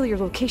conceal your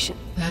location.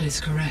 That is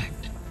correct.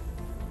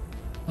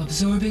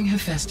 Absorbing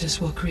Hephaestus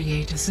will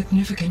create a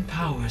significant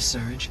power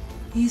surge,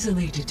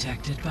 easily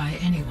detected by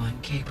anyone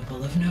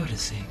capable of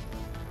noticing.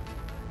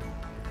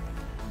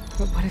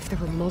 But what if there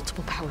were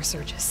multiple power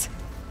surges?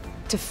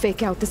 To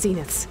fake out the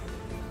Zeniths?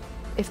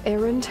 If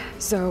Erend,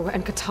 Zoe,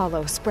 and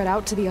Katalo spread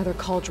out to the other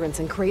cauldrons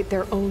and create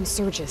their own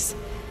surges,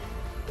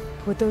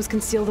 would those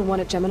conceal the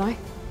one at Gemini?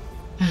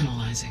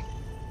 Analyzing.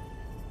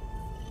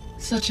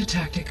 Such a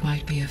tactic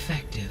might be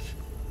effective.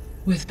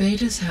 With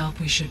Beta's help,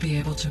 we should be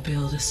able to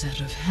build a set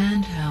of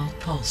handheld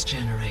pulse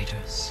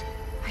generators.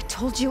 I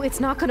told you it's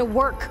not gonna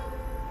work.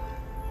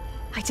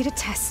 I did a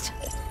test.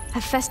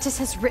 Hephaestus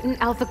has written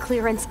alpha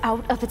clearance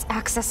out of its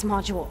access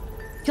module.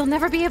 You'll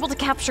never be able to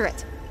capture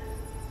it.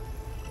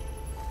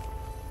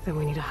 Then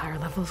we need a higher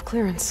level of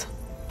clearance.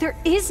 There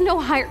is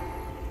no higher...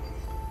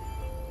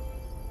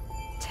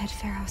 Ted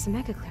Pharaoh's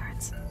mega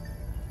clearance.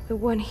 The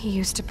one he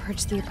used to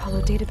purge the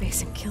Apollo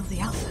database and kill the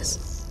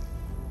Alphas.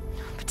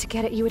 But to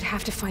get it, you would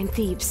have to find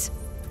Thebes.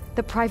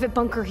 The private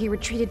bunker he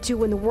retreated to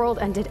when the world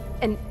ended,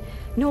 and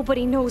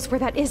nobody knows where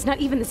that is, not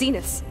even the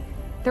Zeniths.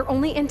 Their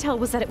only intel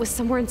was that it was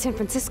somewhere in San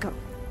Francisco.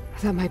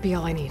 That might be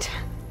all I need.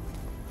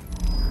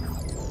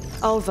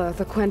 Alva,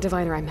 the Quen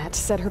diviner I met,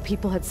 said her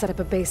people had set up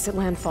a base at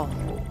Landfall.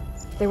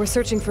 They were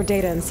searching for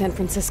data in San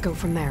Francisco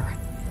from there.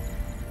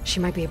 She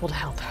might be able to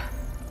help.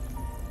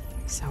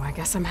 So I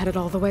guess I'm headed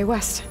all the way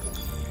west.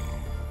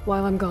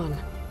 While I'm gone,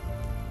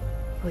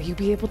 will you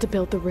be able to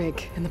build the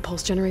rig and the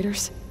pulse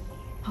generators?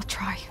 I'll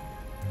try.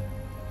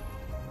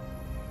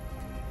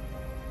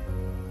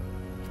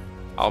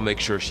 I'll make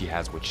sure she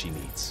has what she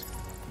needs.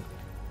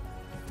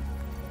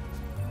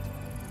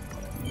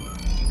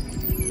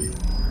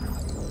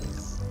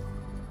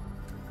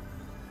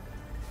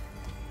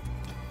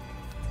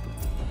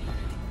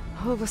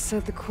 Alva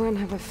said the Quen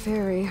have a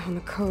ferry on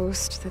the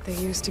coast that they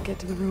use to get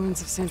to the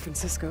ruins of San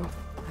Francisco.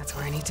 That's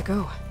where I need to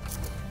go.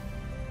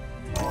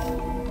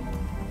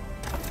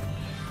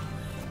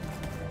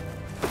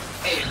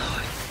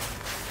 Aloy,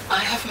 I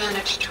have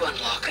managed to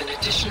unlock an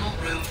additional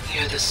room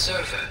near the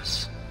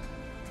servers.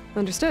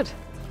 Understood.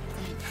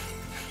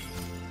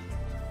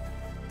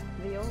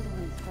 The old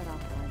one's cut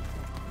off lights.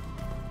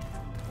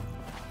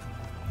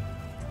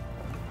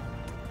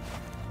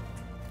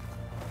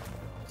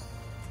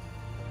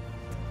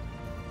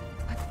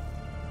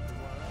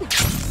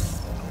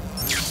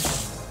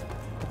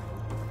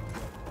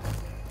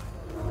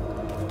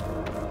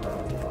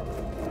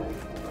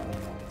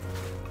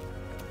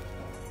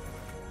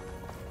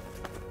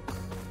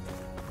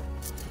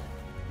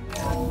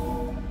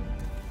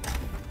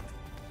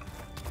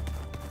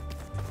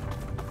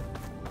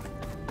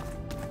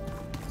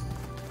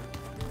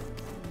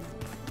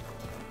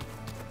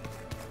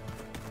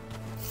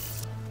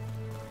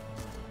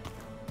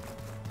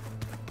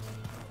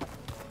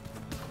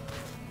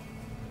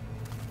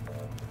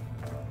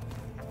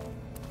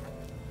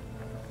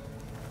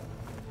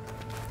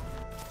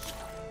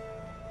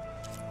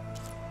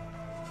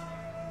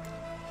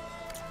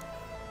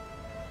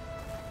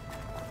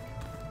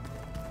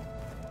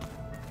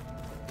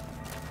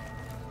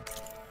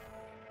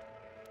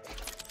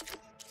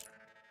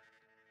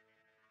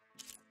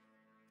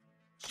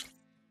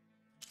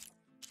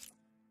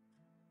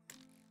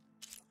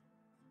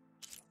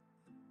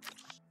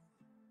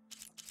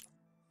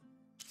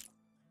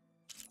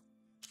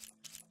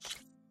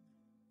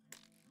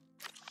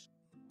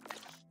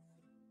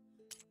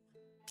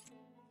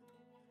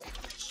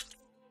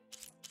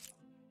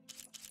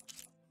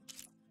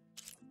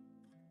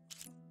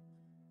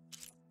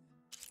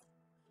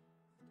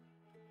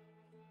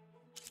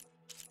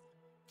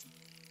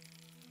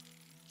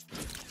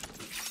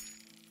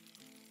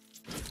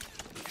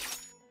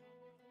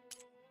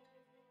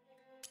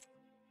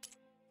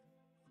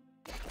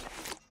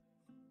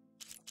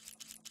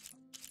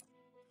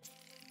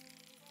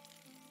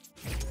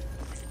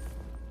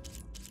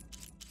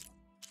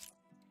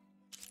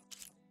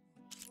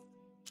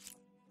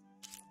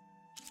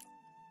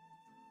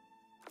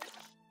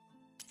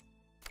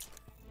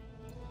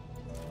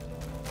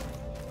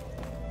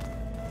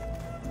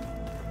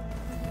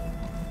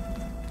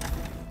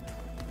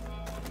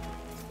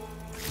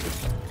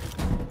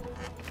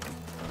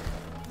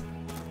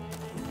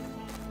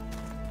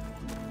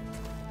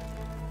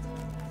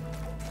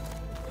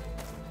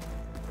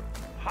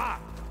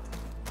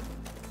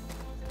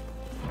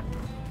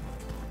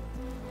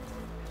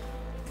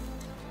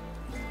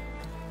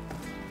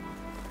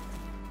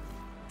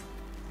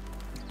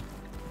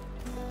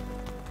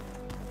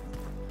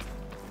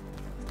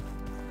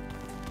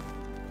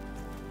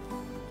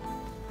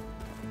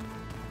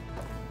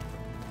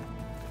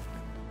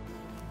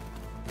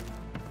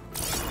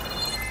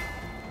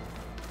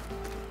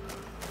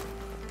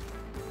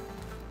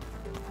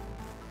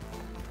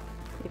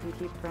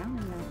 keep frowning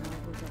that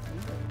Aloy will get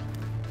angry.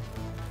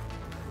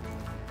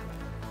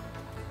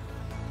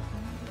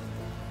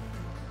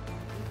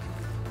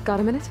 Got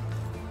a minute?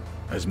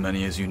 As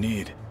many as you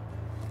need.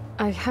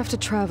 I have to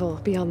travel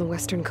beyond the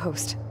western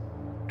coast.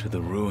 To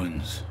the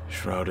ruins,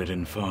 shrouded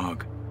in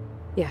fog.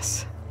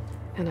 Yes,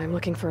 and I'm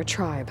looking for a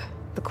tribe,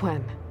 the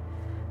Quen.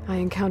 I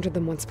encountered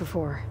them once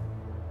before.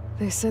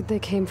 They said they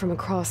came from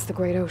across the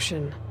Great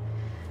Ocean.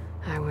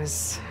 I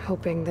was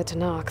hoping that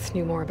Tenakth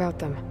knew more about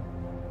them.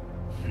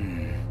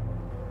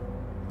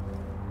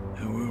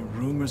 There were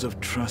rumors of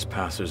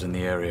trespassers in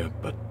the area,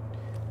 but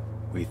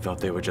we thought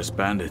they were just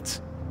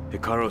bandits.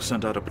 Hikaru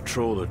sent out a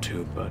patrol or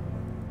two, but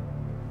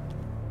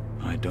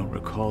I don't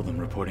recall them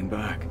reporting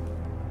back.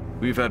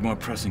 We've had more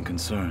pressing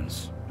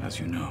concerns, as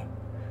you know.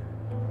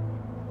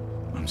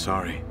 I'm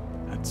sorry.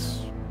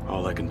 That's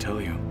all I can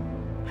tell you.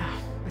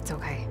 It's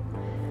okay.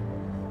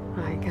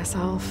 I guess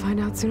I'll find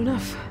out soon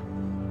enough.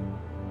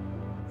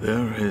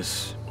 There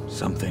is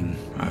something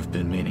I've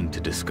been meaning to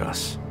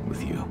discuss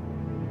with you.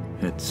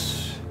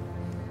 It's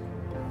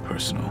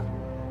personal.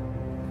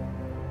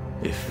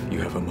 If you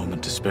have a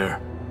moment to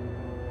spare.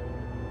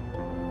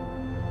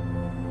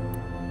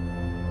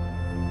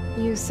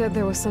 You said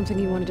there was something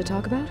you wanted to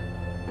talk about?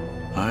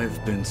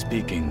 I've been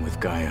speaking with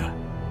Gaia.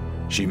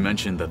 She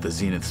mentioned that the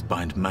Zeniths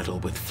bind metal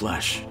with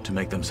flesh to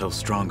make themselves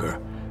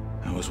stronger.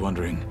 I was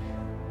wondering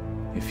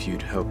if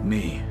you'd help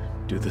me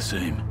do the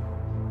same.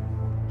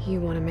 You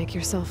want to make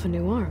yourself a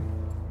new arm?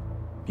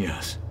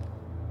 Yes.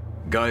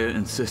 Gaia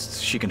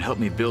insists she can help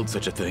me build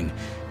such a thing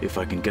if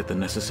I can get the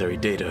necessary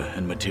data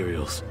and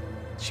materials.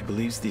 She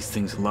believes these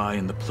things lie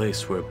in the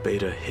place where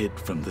Beta hid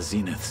from the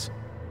Zeniths.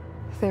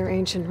 Their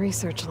ancient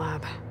research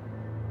lab.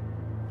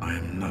 I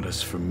am not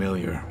as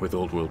familiar with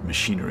old-world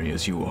machinery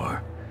as you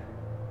are.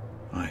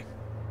 I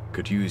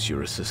could use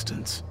your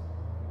assistance.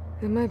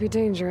 It might be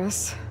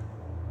dangerous.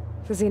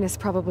 The Zeniths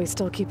probably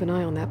still keep an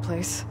eye on that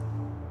place.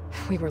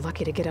 We were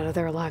lucky to get out of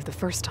there alive the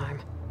first time.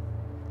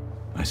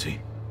 I see.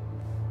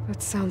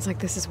 It sounds like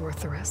this is worth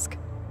the risk.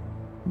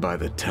 By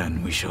the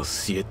 10, we shall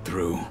see it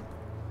through.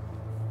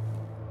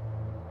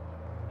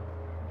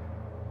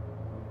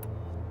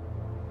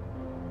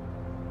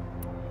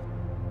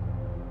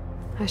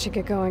 I should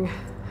get going.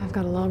 I've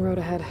got a long road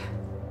ahead.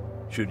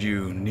 Should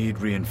you need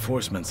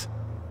reinforcements?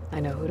 I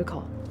know who to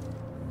call.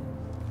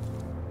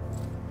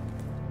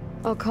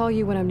 I'll call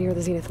you when I'm near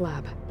the Zenith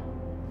lab.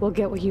 We'll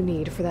get what you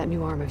need for that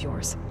new arm of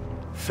yours.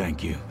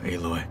 Thank you,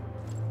 Aloy.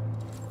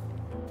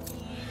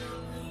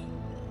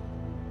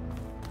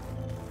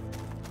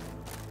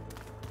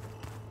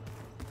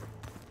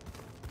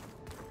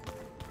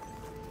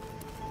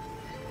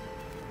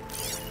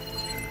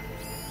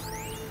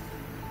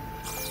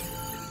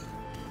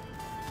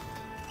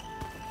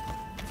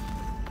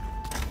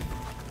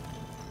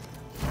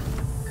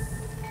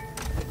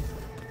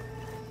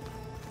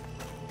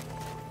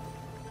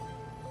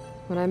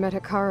 When I met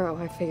Hikaru,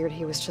 I figured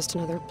he was just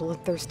another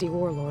bloodthirsty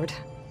warlord.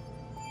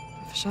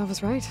 Fashaw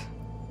was right.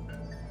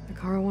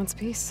 Hikaru wants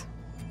peace.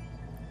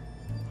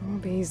 It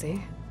won't be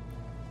easy.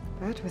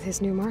 But with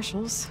his new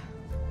marshals,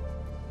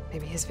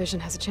 maybe his vision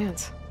has a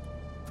chance.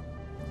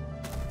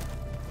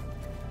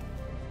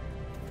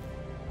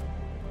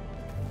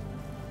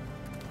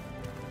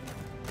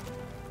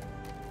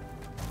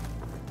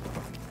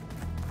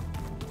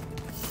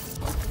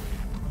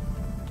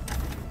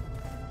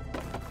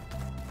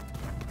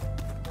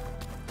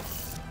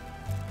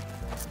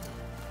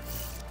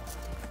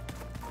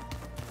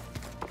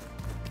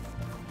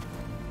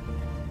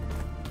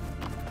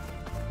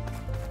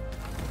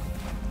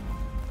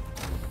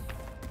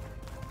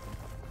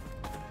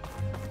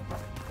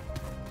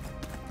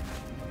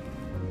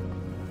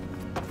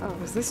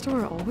 Was this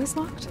door always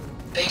locked?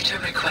 Beta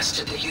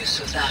requested the use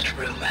of that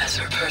room as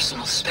her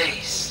personal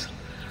space.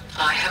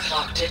 I have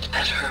locked it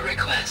at her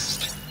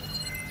request.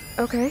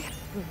 Okay.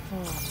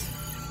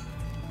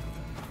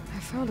 I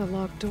found a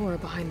locked door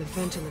behind the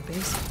vent in the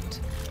basement.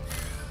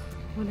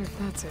 Wonder if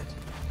that's it.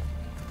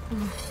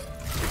 Oh,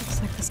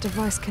 looks like this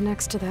device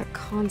connects to that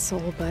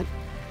console, but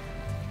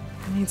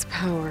it needs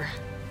power.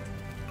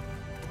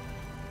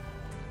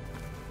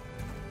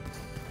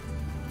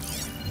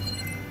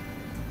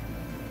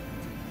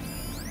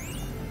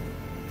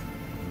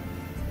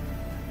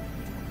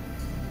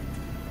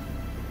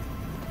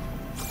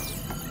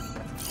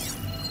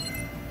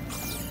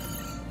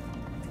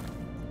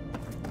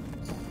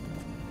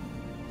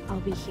 I'll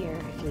be here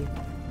if you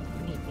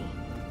need me.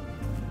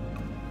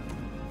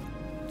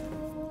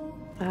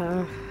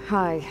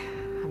 Hi.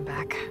 I'm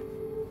back.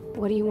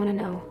 What do you want to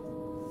know?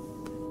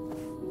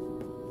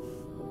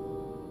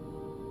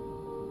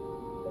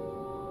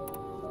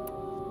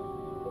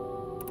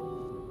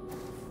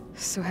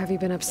 So have you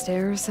been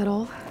upstairs at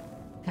all?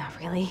 Not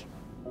really.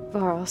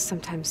 Varl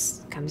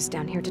sometimes comes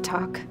down here to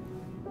talk.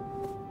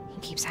 He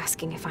keeps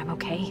asking if I'm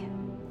okay.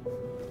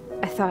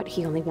 I thought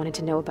he only wanted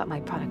to know about my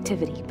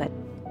productivity, but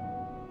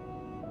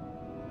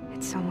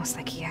it's almost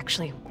like he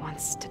actually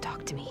wants to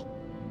talk to me.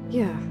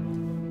 Yeah,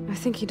 I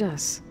think he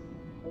does.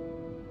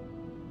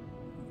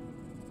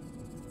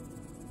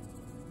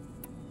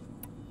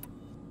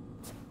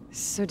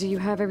 So do you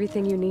have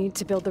everything you need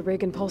to build the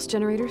rig and pulse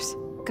generators?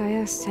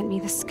 Gaia sent me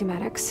the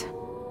schematics.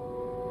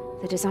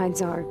 The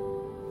designs are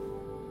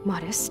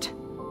modest,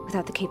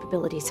 without the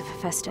capabilities of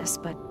Hephaestus,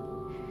 but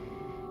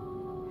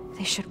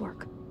they should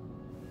work.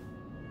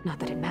 Not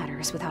that it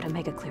matters without a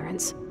mega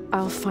clearance.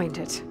 I'll find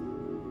it.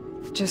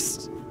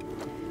 Just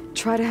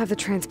try to have the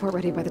transport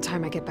ready by the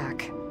time I get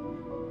back.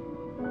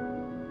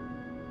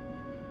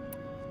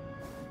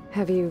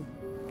 Have you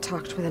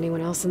talked with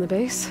anyone else in the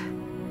base?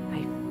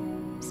 I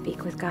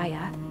speak with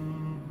Gaia.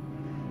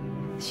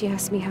 She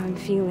asked me how I'm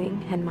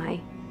feeling and my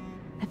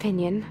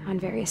opinion on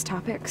various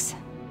topics.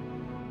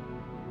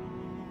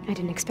 I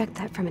didn't expect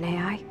that from an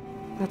AI.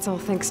 That's all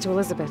thanks to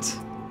Elizabeth.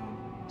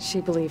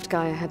 She believed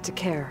Gaia had to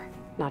care,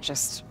 not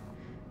just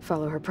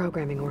follow her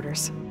programming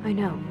orders. I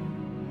know.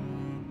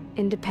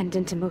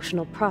 Independent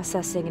emotional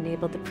processing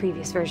enabled the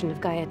previous version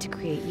of Gaia to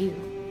create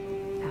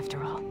you,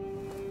 after all.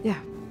 Yeah.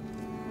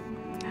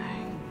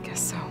 I guess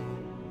so.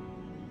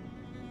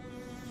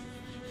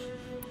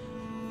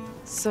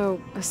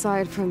 So,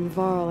 aside from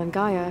Varl and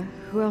Gaia,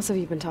 who else have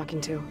you been talking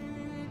to?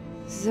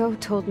 Zoe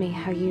told me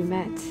how you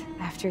met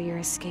after your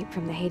escape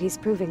from the Hades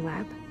Proving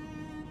Lab.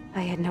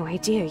 I had no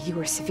idea you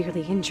were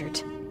severely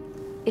injured.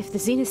 If the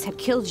Zeniths had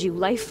killed you,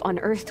 life on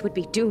Earth would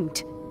be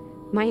doomed.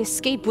 My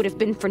escape would have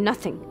been for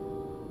nothing.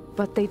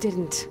 But they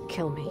didn't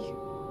kill me.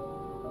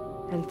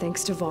 And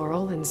thanks to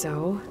Varl and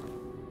Zoe,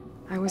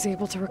 I was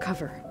able to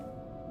recover.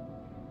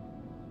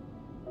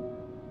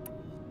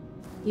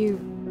 You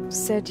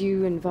said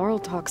you and Varl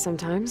talk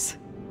sometimes.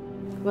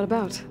 What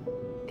about?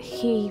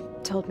 He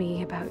told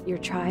me about your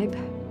tribe,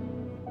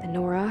 the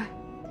Nora,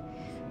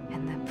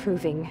 and the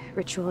proving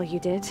ritual you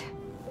did.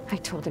 I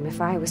told him if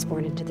I was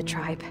born into the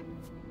tribe,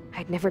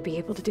 I'd never be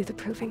able to do the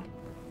proving.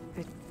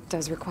 It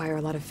does require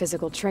a lot of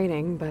physical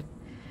training, but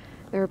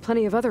there are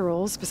plenty of other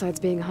roles besides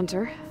being a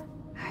hunter.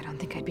 I don't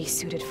think I'd be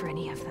suited for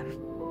any of them.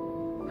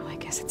 Well, I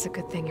guess it's a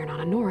good thing you're not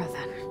a Nora,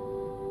 then.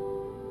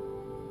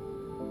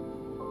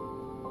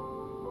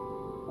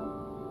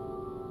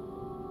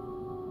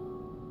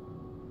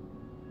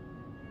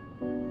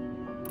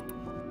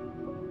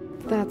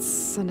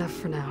 That's enough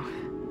for now.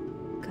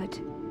 Good.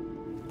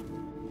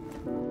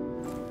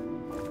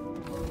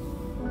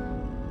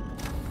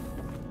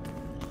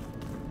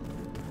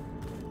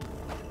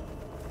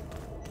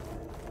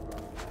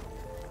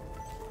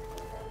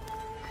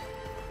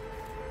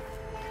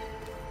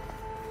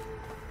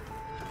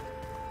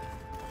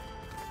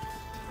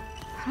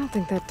 I don't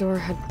think that door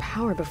had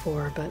power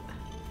before, but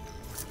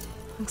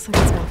looks like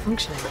it's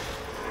malfunctioning.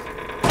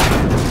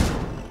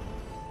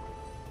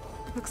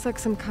 Looks like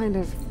some kind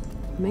of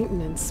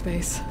maintenance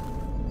space.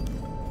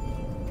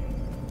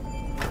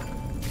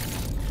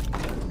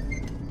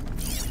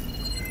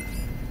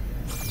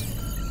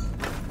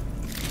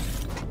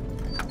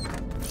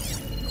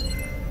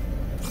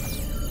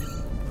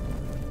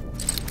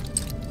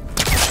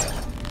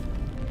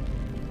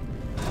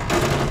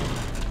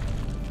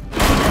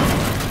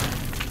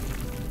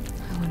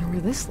 I wonder where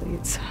this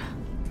leads.